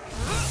strike!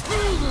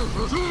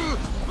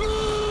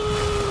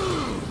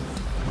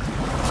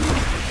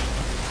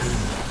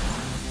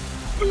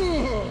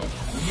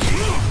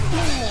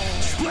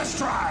 Split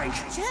strike!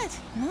 Jet,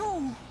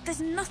 no.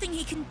 There's nothing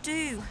he can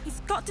do. He's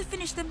got to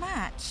finish the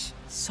match.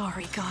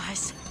 Sorry,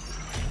 guys.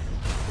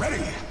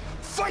 Ready,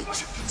 fight,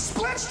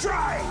 split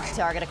strike!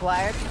 Target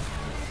acquired.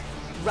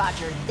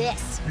 Roger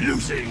this.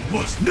 Losing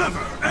was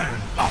never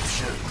an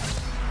option.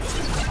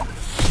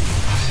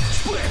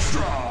 Split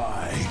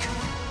strike!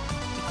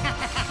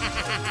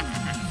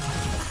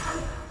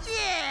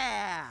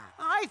 Yeah!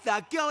 I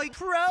thought going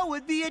pro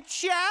would be a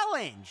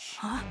challenge.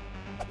 Huh?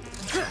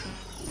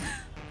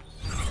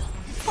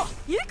 Oh,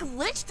 you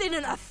glitched in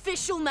an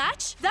official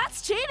match?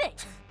 That's cheating!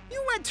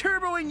 You went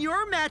turbo in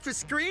your match with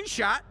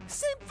screenshot.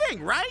 Same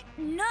thing, right?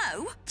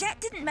 No, Jet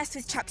didn't mess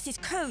with Chux's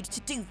code to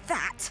do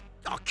that.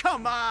 Oh,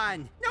 come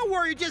on. No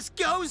warrior just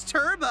goes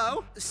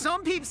turbo.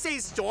 Some people say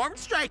Storm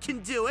Strike can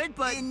do it,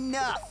 but...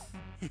 Enough.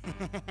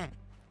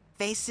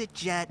 Face it,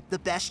 Jet, the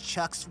best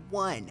Chux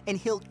won, and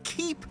he'll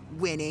keep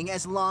winning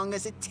as long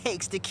as it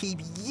takes to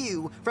keep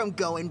you from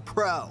going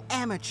pro.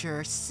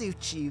 Amateur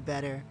suits you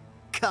better.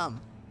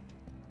 Come.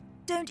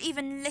 Don't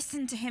even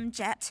listen to him,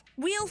 Jet.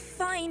 We'll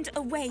find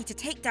a way to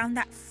take down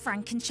that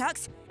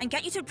Frankenchucks and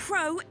get you to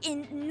pro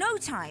in no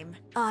time.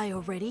 I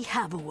already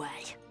have a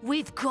way.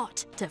 We've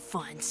got to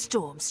find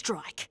Storm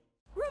Strike.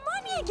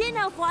 Remind me again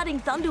how fighting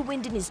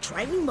Thunderwind in his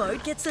training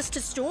mode gets us to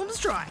Storm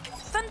Strike.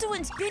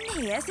 Thunderwind's been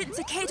here since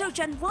Akedo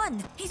Gen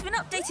 1. He's been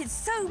updated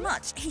so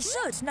much, he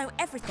should know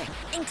everything,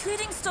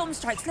 including Storm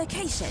Strike's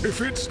location.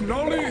 If it's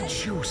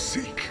knowledge you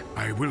seek,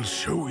 I will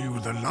show you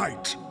the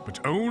light.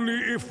 But only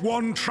if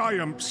one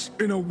triumphs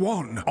in a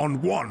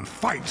one-on-one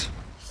fight.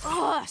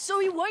 Oh, so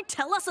he won't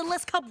tell us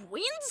unless Cub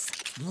wins?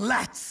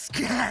 Let's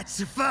get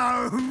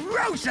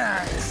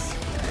ferocious!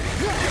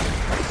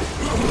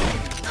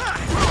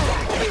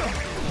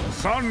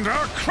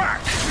 Thunder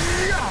crack!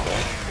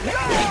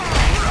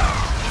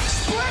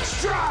 Split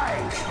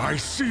strike! I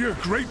see a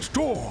great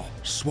door,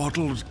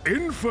 swaddled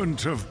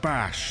infant of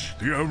Bash.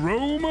 The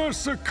aroma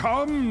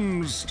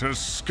succumbs to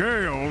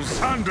scales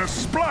and a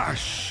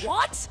splash.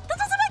 What? That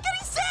doesn't make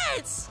any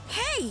sense!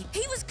 Hey,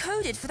 he was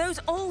coded for those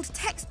old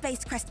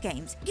text-based quest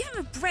games. Give him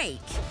a break.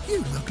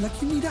 You look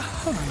like you need a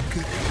hug.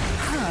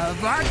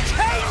 Have a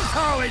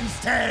chainsaw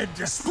instead!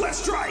 Split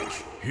strike!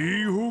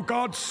 He who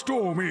got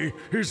stormy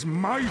is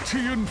mighty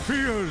and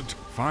feared.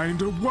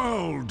 Find a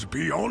world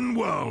beyond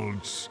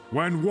worlds,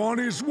 when one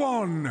is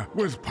one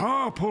with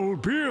purple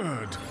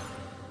beard.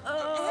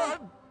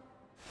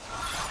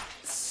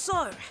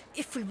 So,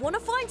 if we want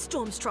to find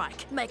Storm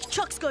Strike, make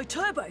Chux go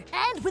turbo,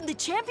 and win the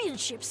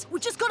championships, we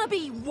just gotta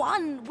be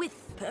one with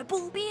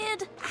Purple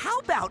Beard? How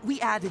about we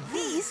add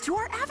these to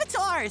our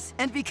avatars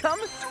and become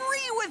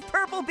 3 with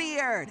Purple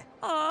Beard?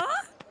 Aw,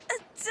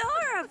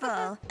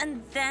 adorable.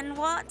 And then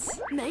what?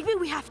 Maybe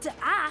we have to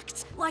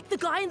act like the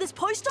guy in this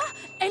poster.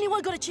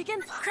 Anyone got a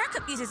chicken?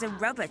 Crack-Up uses a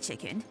rubber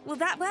chicken. Will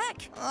that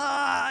work?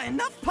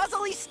 Enough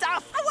puzzly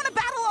stuff. I want to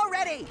battle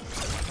already.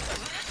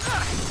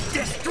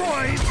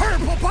 Destroy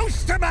Purple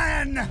Poster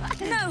Man!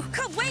 No,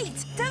 Cub,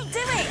 wait! Don't do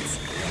it!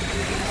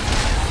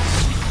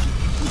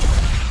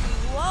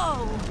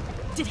 Whoa!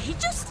 Did he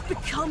just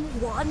become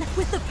one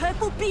with the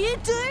purple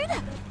beard dude?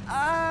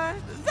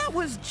 That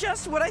was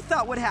just what I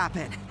thought would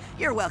happen.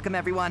 You're welcome,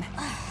 everyone.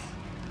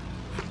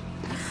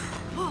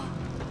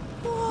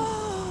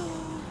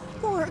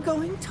 We're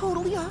going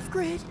totally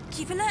off-grid.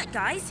 Keep alert,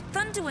 guys.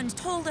 Thunderwind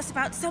told us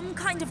about some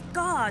kind of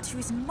god who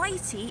is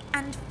mighty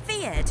and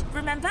feared,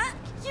 remember?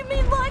 You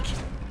mean like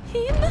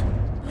him?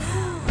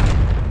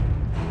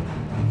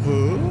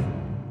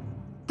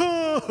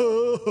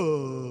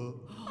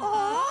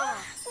 Aww,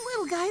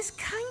 little guy's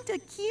kinda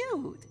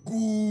cute.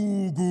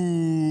 Goo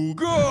goo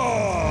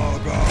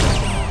gaga.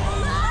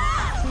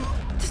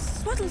 The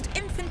swaddled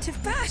infant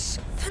of Bash.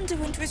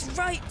 Thunderwind was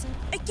right.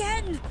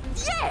 Again.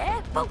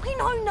 Yeah, but we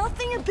know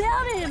nothing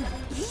about him.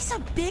 He's a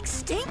big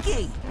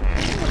stinky.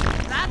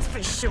 That's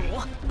for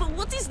sure. But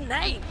what's his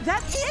name?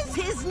 That is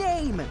his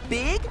name.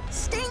 Big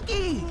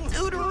Stinky.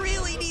 Dude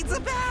really needs a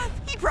bath.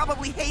 He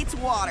probably hates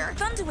water.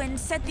 Thunderwind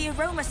said the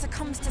aroma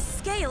succumbs to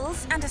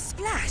scales and a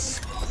splash.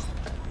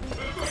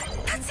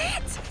 That's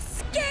it!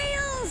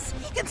 Scales!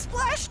 He can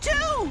splash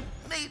too!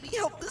 Maybe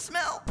help the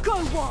smell.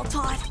 Go, Wild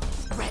Tide!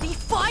 Ready,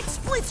 fight,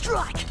 split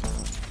strike!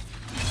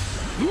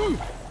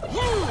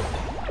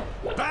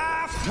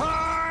 Bath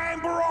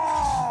time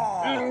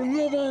brawl! I'll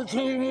never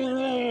take me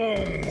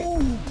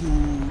wrong!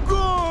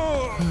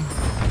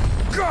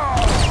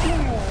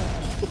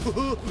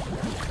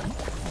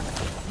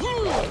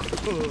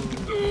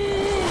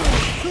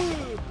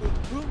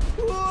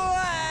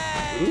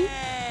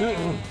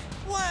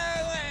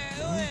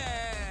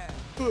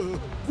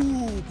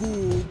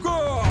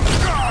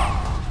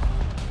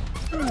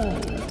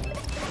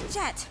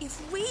 Jet, if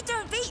we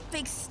don't beat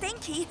Big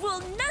Stinky,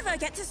 we'll never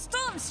get to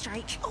Storm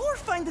Strike. Or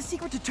find the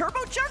secret to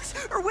Turbo Chux,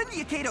 or win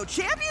the Akedo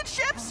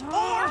Championships, or...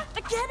 I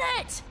get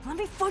it! Let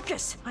me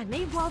focus. I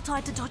need Wild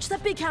Tide to dodge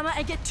that big hammer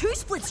and get 2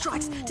 split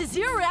strikes to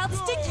zero out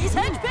Stinky's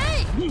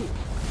HP!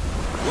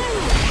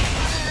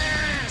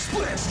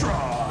 Split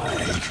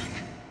strike!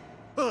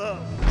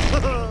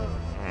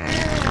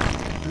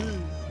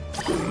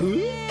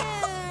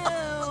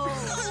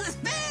 Who's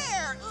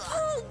there?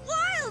 Oh,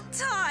 Wild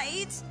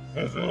Tide!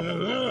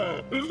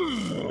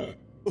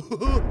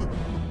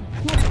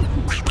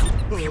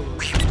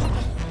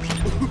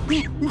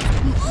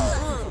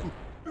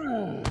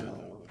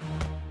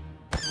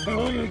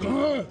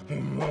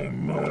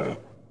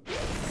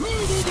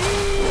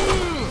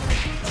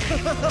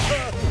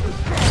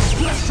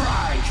 Split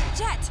strike!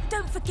 Jet,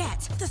 don't forget,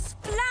 the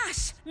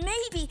splash!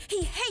 Maybe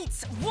he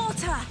hates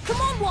water!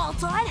 Come on, Wild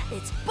Tide!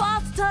 It's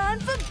bath time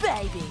for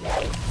baby!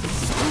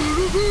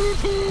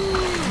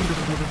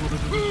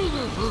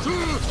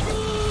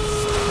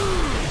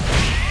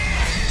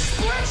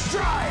 Split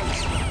strike!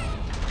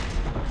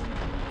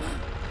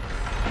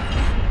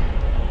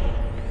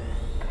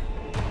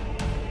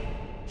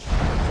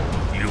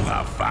 You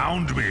have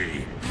found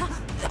me.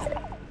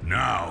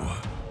 Now,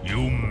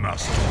 you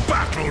must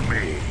battle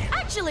me.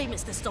 Actually,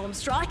 Mr.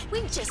 Stormstrike,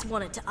 we just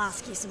wanted to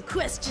ask you some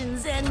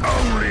questions and...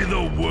 Only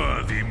the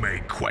worthy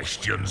may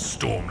question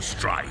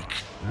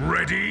Stormstrike.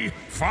 Ready?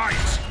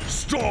 Fight!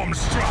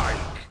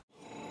 Stormstrike!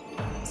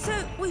 So,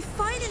 we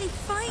finally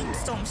find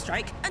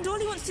Stormstrike, and all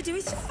he wants to do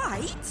is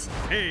fight?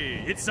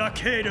 Hey, it's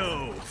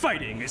Akedo!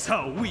 Fighting is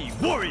how we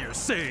warriors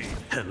say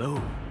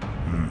hello.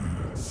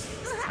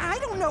 I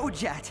don't know,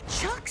 Jet.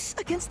 Chux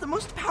against the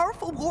most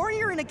powerful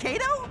warrior in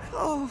Akedo?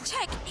 Oh.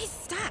 Check his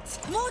stats.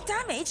 More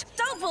damage,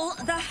 double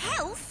the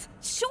health.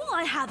 Sure,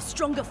 I have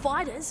stronger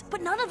fighters,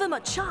 but none of them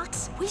are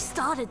Chux. We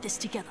started this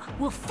together.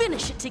 We'll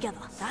finish it together.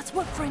 That's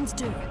what friends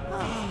do.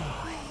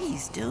 Oh,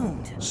 he's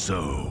doomed.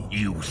 So,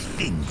 you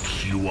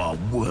think you are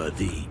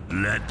worthy?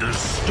 Let the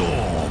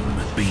storm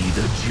be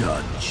the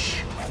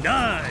judge.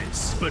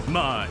 Nice, but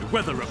my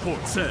weather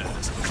report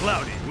says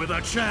cloudy with a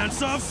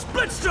chance of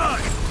split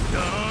strike.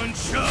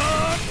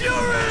 Gunshot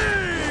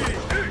fury!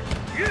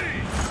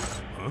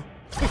 Huh?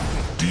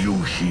 Do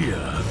you hear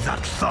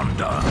that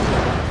thunder?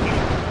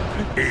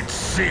 It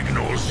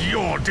signals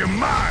your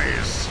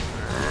demise.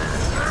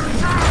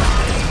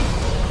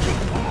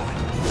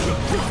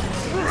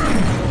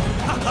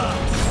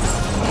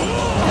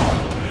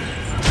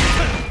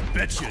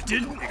 Bet you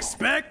didn't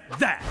expect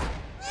that.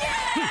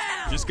 Yeah!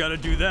 Just gotta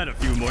do that a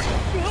few more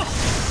times.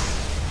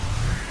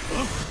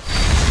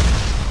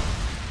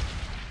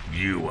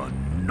 You are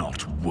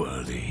not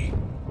worthy.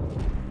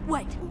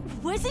 Wait,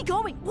 where's he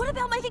going? What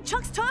about making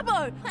Chux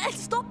turbo? And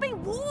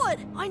stopping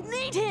Ward? I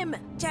need him!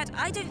 Jet,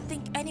 I don't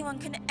think anyone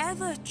can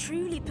ever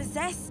truly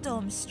possess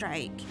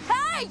Stormstrike.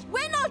 Hey!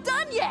 We're not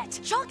done yet!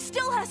 Chux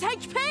still has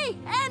HP!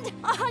 And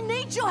I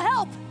need your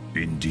help!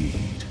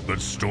 Indeed, but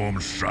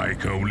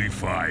Stormstrike only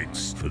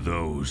fights for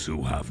those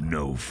who have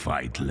no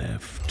fight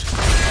left.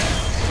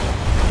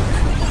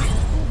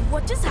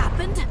 What just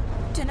happened?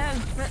 Dunno,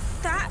 but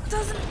that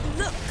doesn't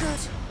look good.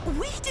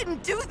 We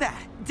didn't do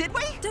that, did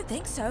we? Don't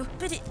think so,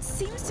 but it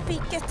seems to be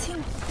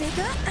getting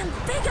bigger and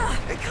bigger.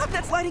 Cub,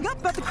 that's lighting up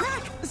about the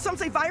crack. Some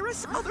say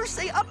virus, others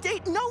say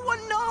update. No one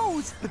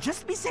knows. But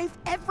just to be safe,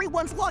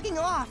 everyone's logging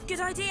off.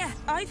 Good idea.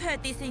 I've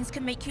heard these things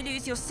can make you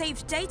lose your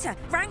saved data.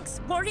 Ranks,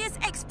 warriors,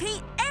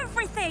 XP,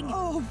 everything.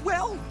 Oh,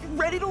 well,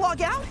 ready to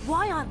log out?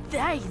 Why aren't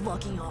they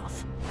logging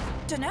off?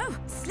 Dunno.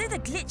 Slither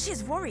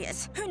glitches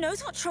warriors. Who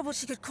knows what trouble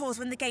she could cause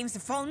when the game's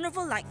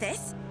vulnerable like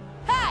this?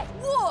 Hey,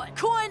 Ward!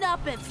 Coin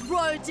up and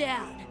throw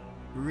down.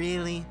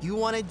 Really? You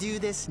want to do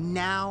this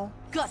now?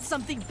 Got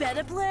something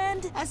better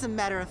planned? As a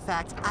matter of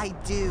fact, I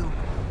do.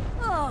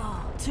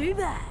 Oh, too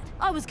bad.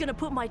 I was gonna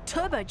put my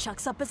turbo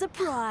Chux up as a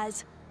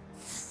prize.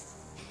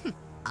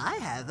 I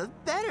have a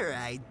better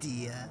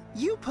idea.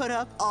 You put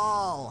up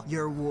all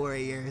your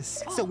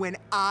warriors. So when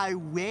I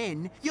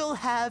win, you'll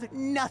have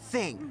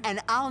nothing.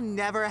 And I'll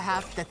never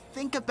have to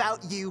think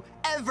about you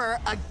ever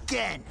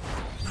again.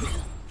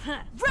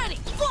 Ready,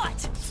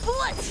 fight!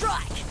 Split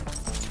strike!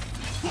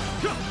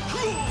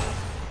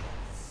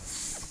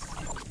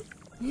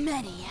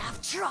 Many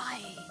have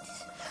tried,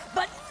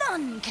 but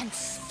none can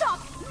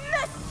stop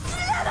Miss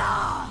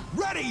Slither!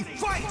 Ready,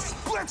 fight!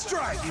 Split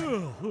strike!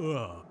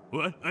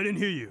 What? I didn't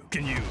hear you.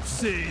 Can you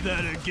say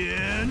that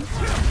again?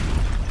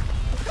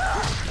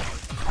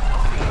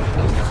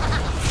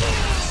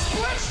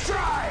 Split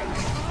strike!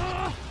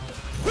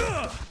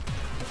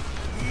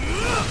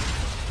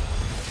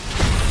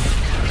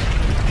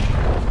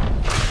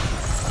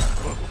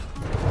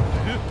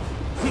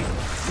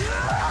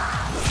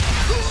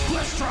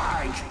 Split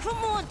strike!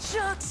 Come on,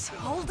 Chux,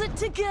 hold it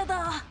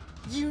together.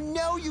 You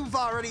know you've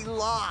already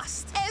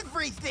lost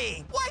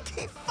everything. Why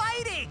keep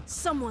fighting?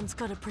 Someone's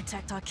got to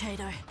protect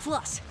Akedo.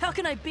 Plus, how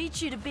can I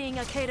beat you to being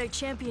Akedo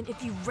champion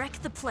if you wreck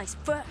the place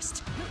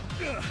first?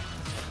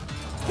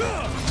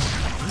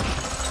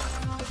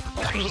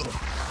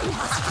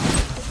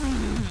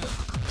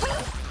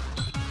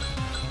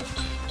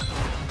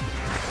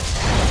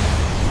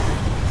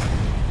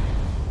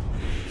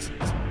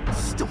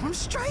 Storm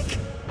Strike?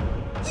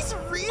 He's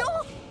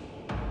real?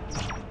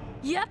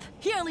 Yep,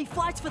 he only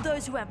fights for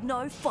those who have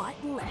no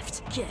fight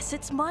left. Guess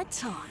it's my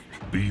time.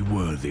 Be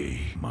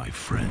worthy, my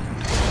friend.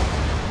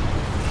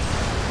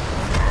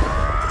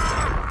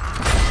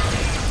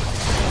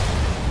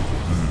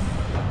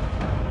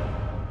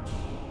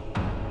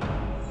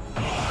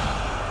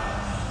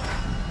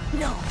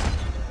 No.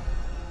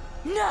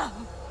 No!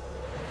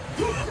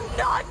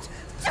 Not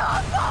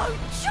Turbo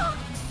Chux!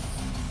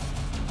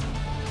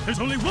 There's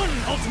only one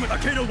ultimate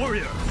Akedo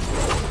Warrior!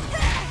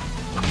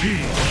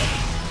 Me!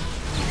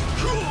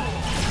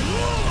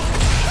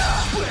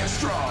 Split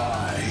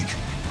strike!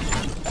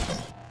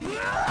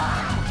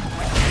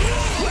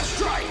 Split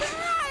strike!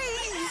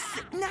 Nice!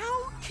 Now,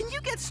 can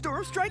you get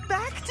Storm Strike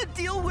back to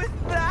deal with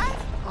that?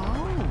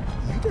 Oh,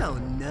 you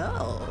don't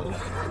know.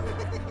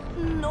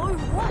 No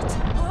what?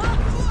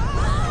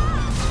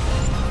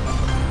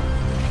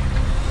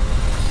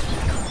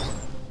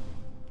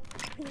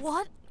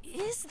 What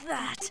is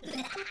that?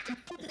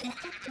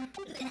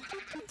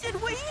 Did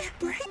we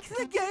break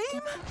the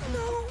game?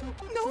 No,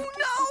 no,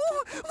 no!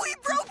 We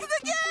broke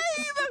the game!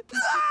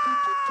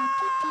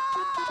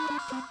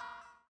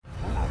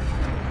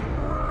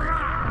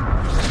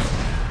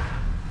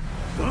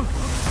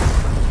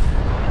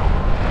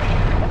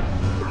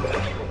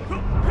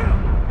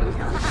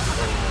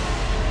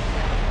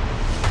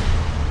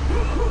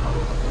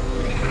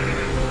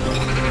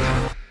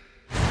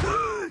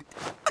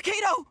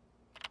 Akedo!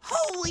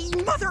 Holy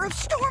mother of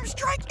Storm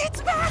Strike,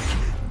 it's back!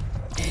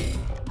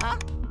 Huh?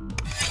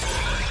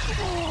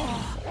 Oh.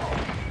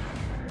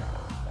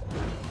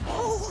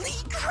 Holy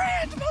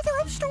grandmother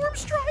of Storm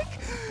Strike!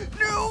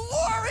 New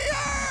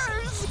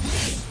warriors!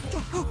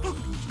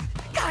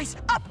 Guys,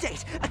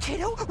 update!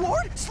 Akedo,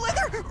 Ward,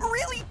 Slither,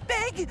 really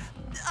big,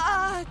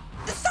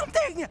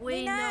 something!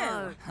 We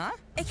know. Huh?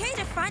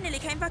 Akedo finally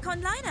came back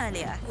online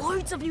earlier.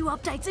 Loads of new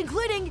updates,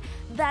 including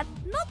that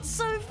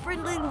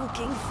not-so-friendly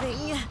looking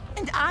thing.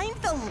 And I'm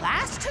the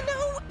last to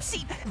know?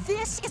 See,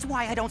 this is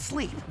why I don't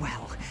sleep.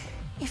 Well,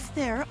 if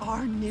there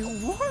are new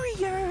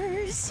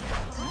warriors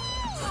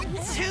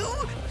to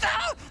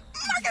the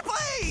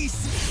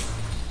marketplace!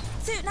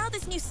 So now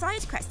there's new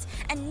side quests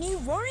and new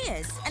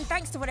warriors. And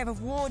thanks to whatever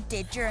Ward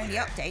did during the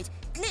update,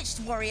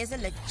 glitched warriors are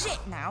legit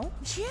now.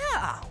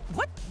 Yeah,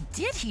 what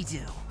did he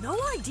do? No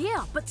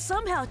idea, but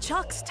somehow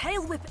Chux,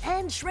 Tail Whip,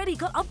 and Shreddy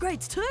got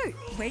upgrades too.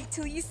 Wait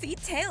till you see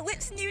Tail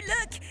Whip's new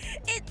look.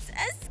 It's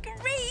a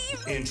scream.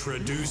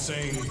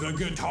 Introducing the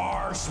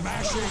guitar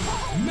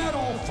smashing,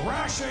 metal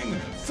thrashing,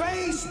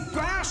 face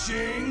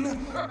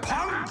bashing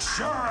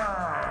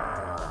Puncture!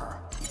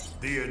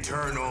 The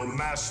eternal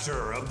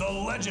master of the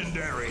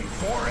legendary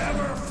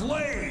Forever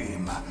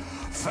Flame,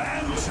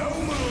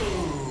 Phantomu!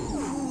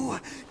 Ooh,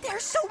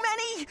 there's so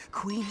many!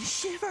 Queen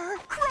Shiver,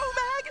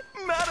 Cro-Mag,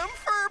 Madame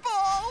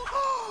Furball!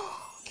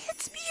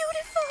 It's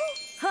beautiful!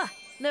 Huh,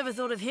 never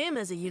thought of him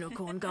as a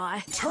unicorn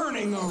guy.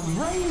 Turning a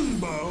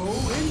rainbow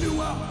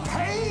into a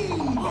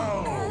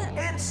painbow!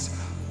 It's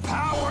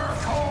Power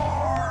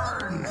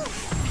Corn!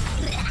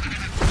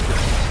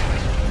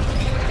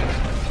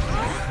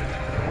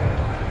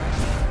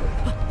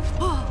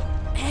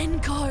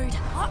 End code.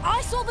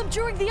 I saw them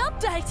during the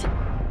update.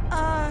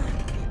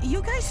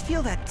 You guys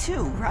feel that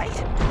too, right?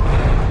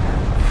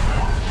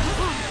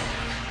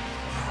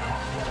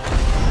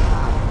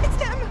 It's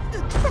them!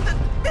 From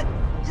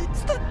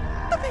it's the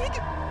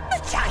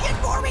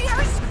giant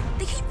warriors!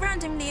 They keep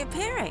randomly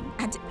appearing,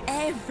 and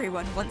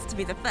everyone wants to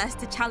be the first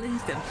to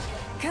challenge them.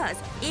 Cause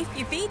if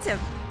you beat them,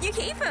 you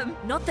keep them.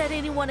 Not that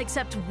anyone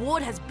except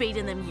Ward has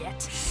beaten them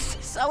yet.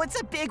 So it's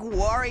a big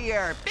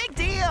warrior. Big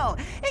deal.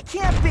 It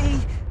can't be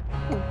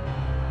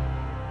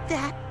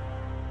that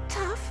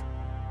tough.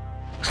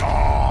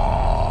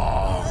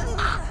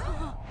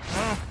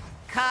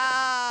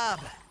 Cub!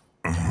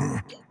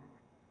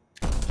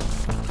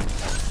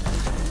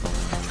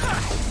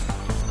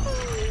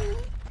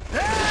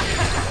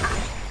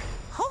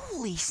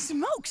 Holy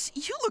smokes,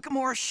 you look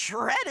more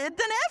shredded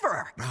than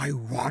ever. I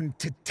want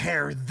to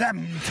tear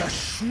them to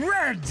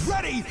shreds!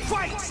 Ready,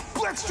 fight,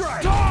 split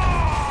strike!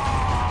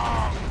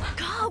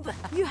 Cub,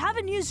 you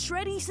haven't used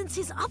Shreddy since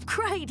his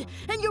upgrade,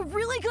 and you're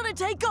really gonna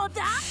take on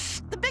that?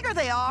 The bigger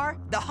they are,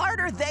 the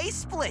harder they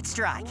split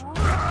strike.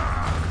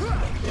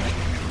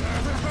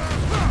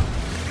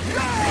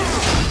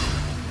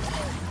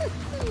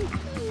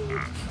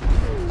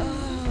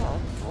 Oh,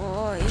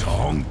 boy.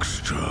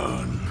 Tonk's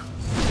turn.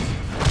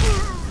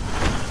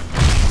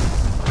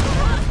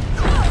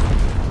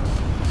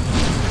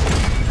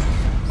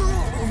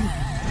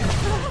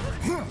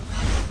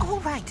 All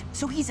right,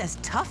 so he's as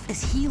tough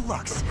as he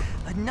looks,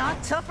 but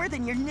not tougher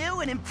than your new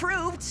and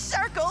improved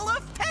Circle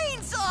of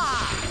Pain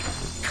Saw!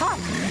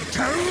 Come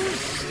to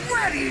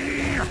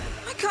Shreddy!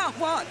 I can't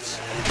watch.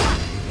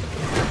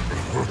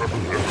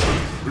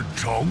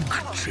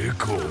 Tonk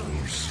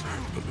tickles.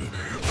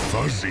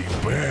 Fuzzy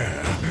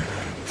bear.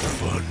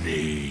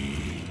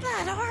 Funny.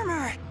 That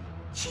armor!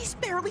 He's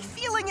barely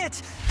feeling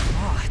it!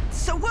 Oh,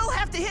 so we'll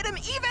have to hit him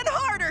even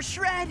harder,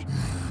 Shred!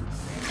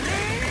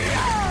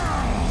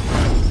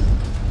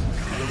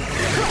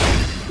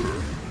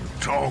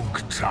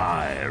 Tonk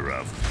tire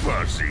a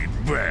fuzzy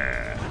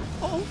bear.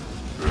 Oh.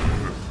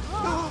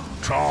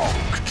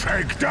 Tonk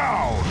take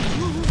down.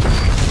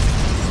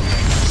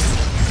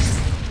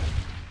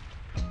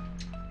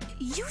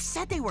 You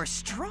said they were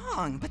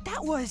strong, but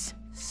that was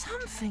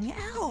something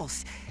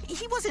else.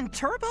 He wasn't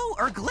turbo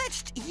or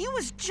glitched, he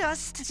was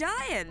just...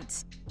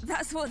 Giant!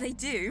 That's what they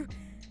do.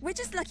 We're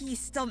just lucky he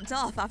stomped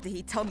off after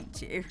he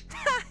tonked you.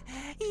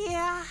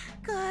 Yeah,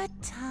 good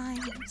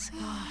times.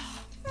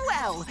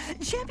 Well,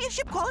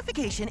 championship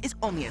qualification is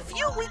only a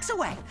few weeks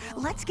away.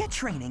 Let's get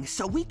training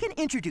so we can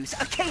introduce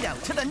Akedo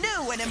to the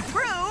new and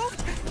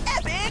improved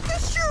Epic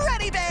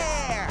Shreddy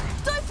Bear!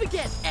 Don't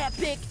forget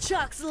Epic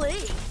Chux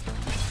Lee!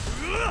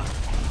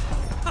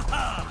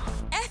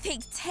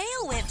 Epic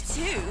Tail Whip,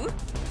 too!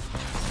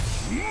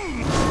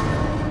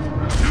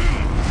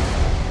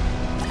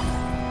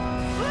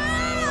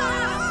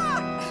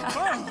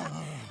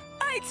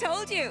 I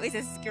told you it was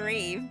a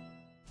scream.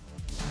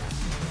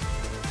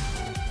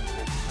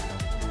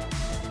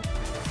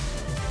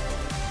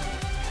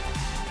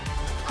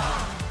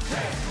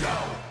 Akedo!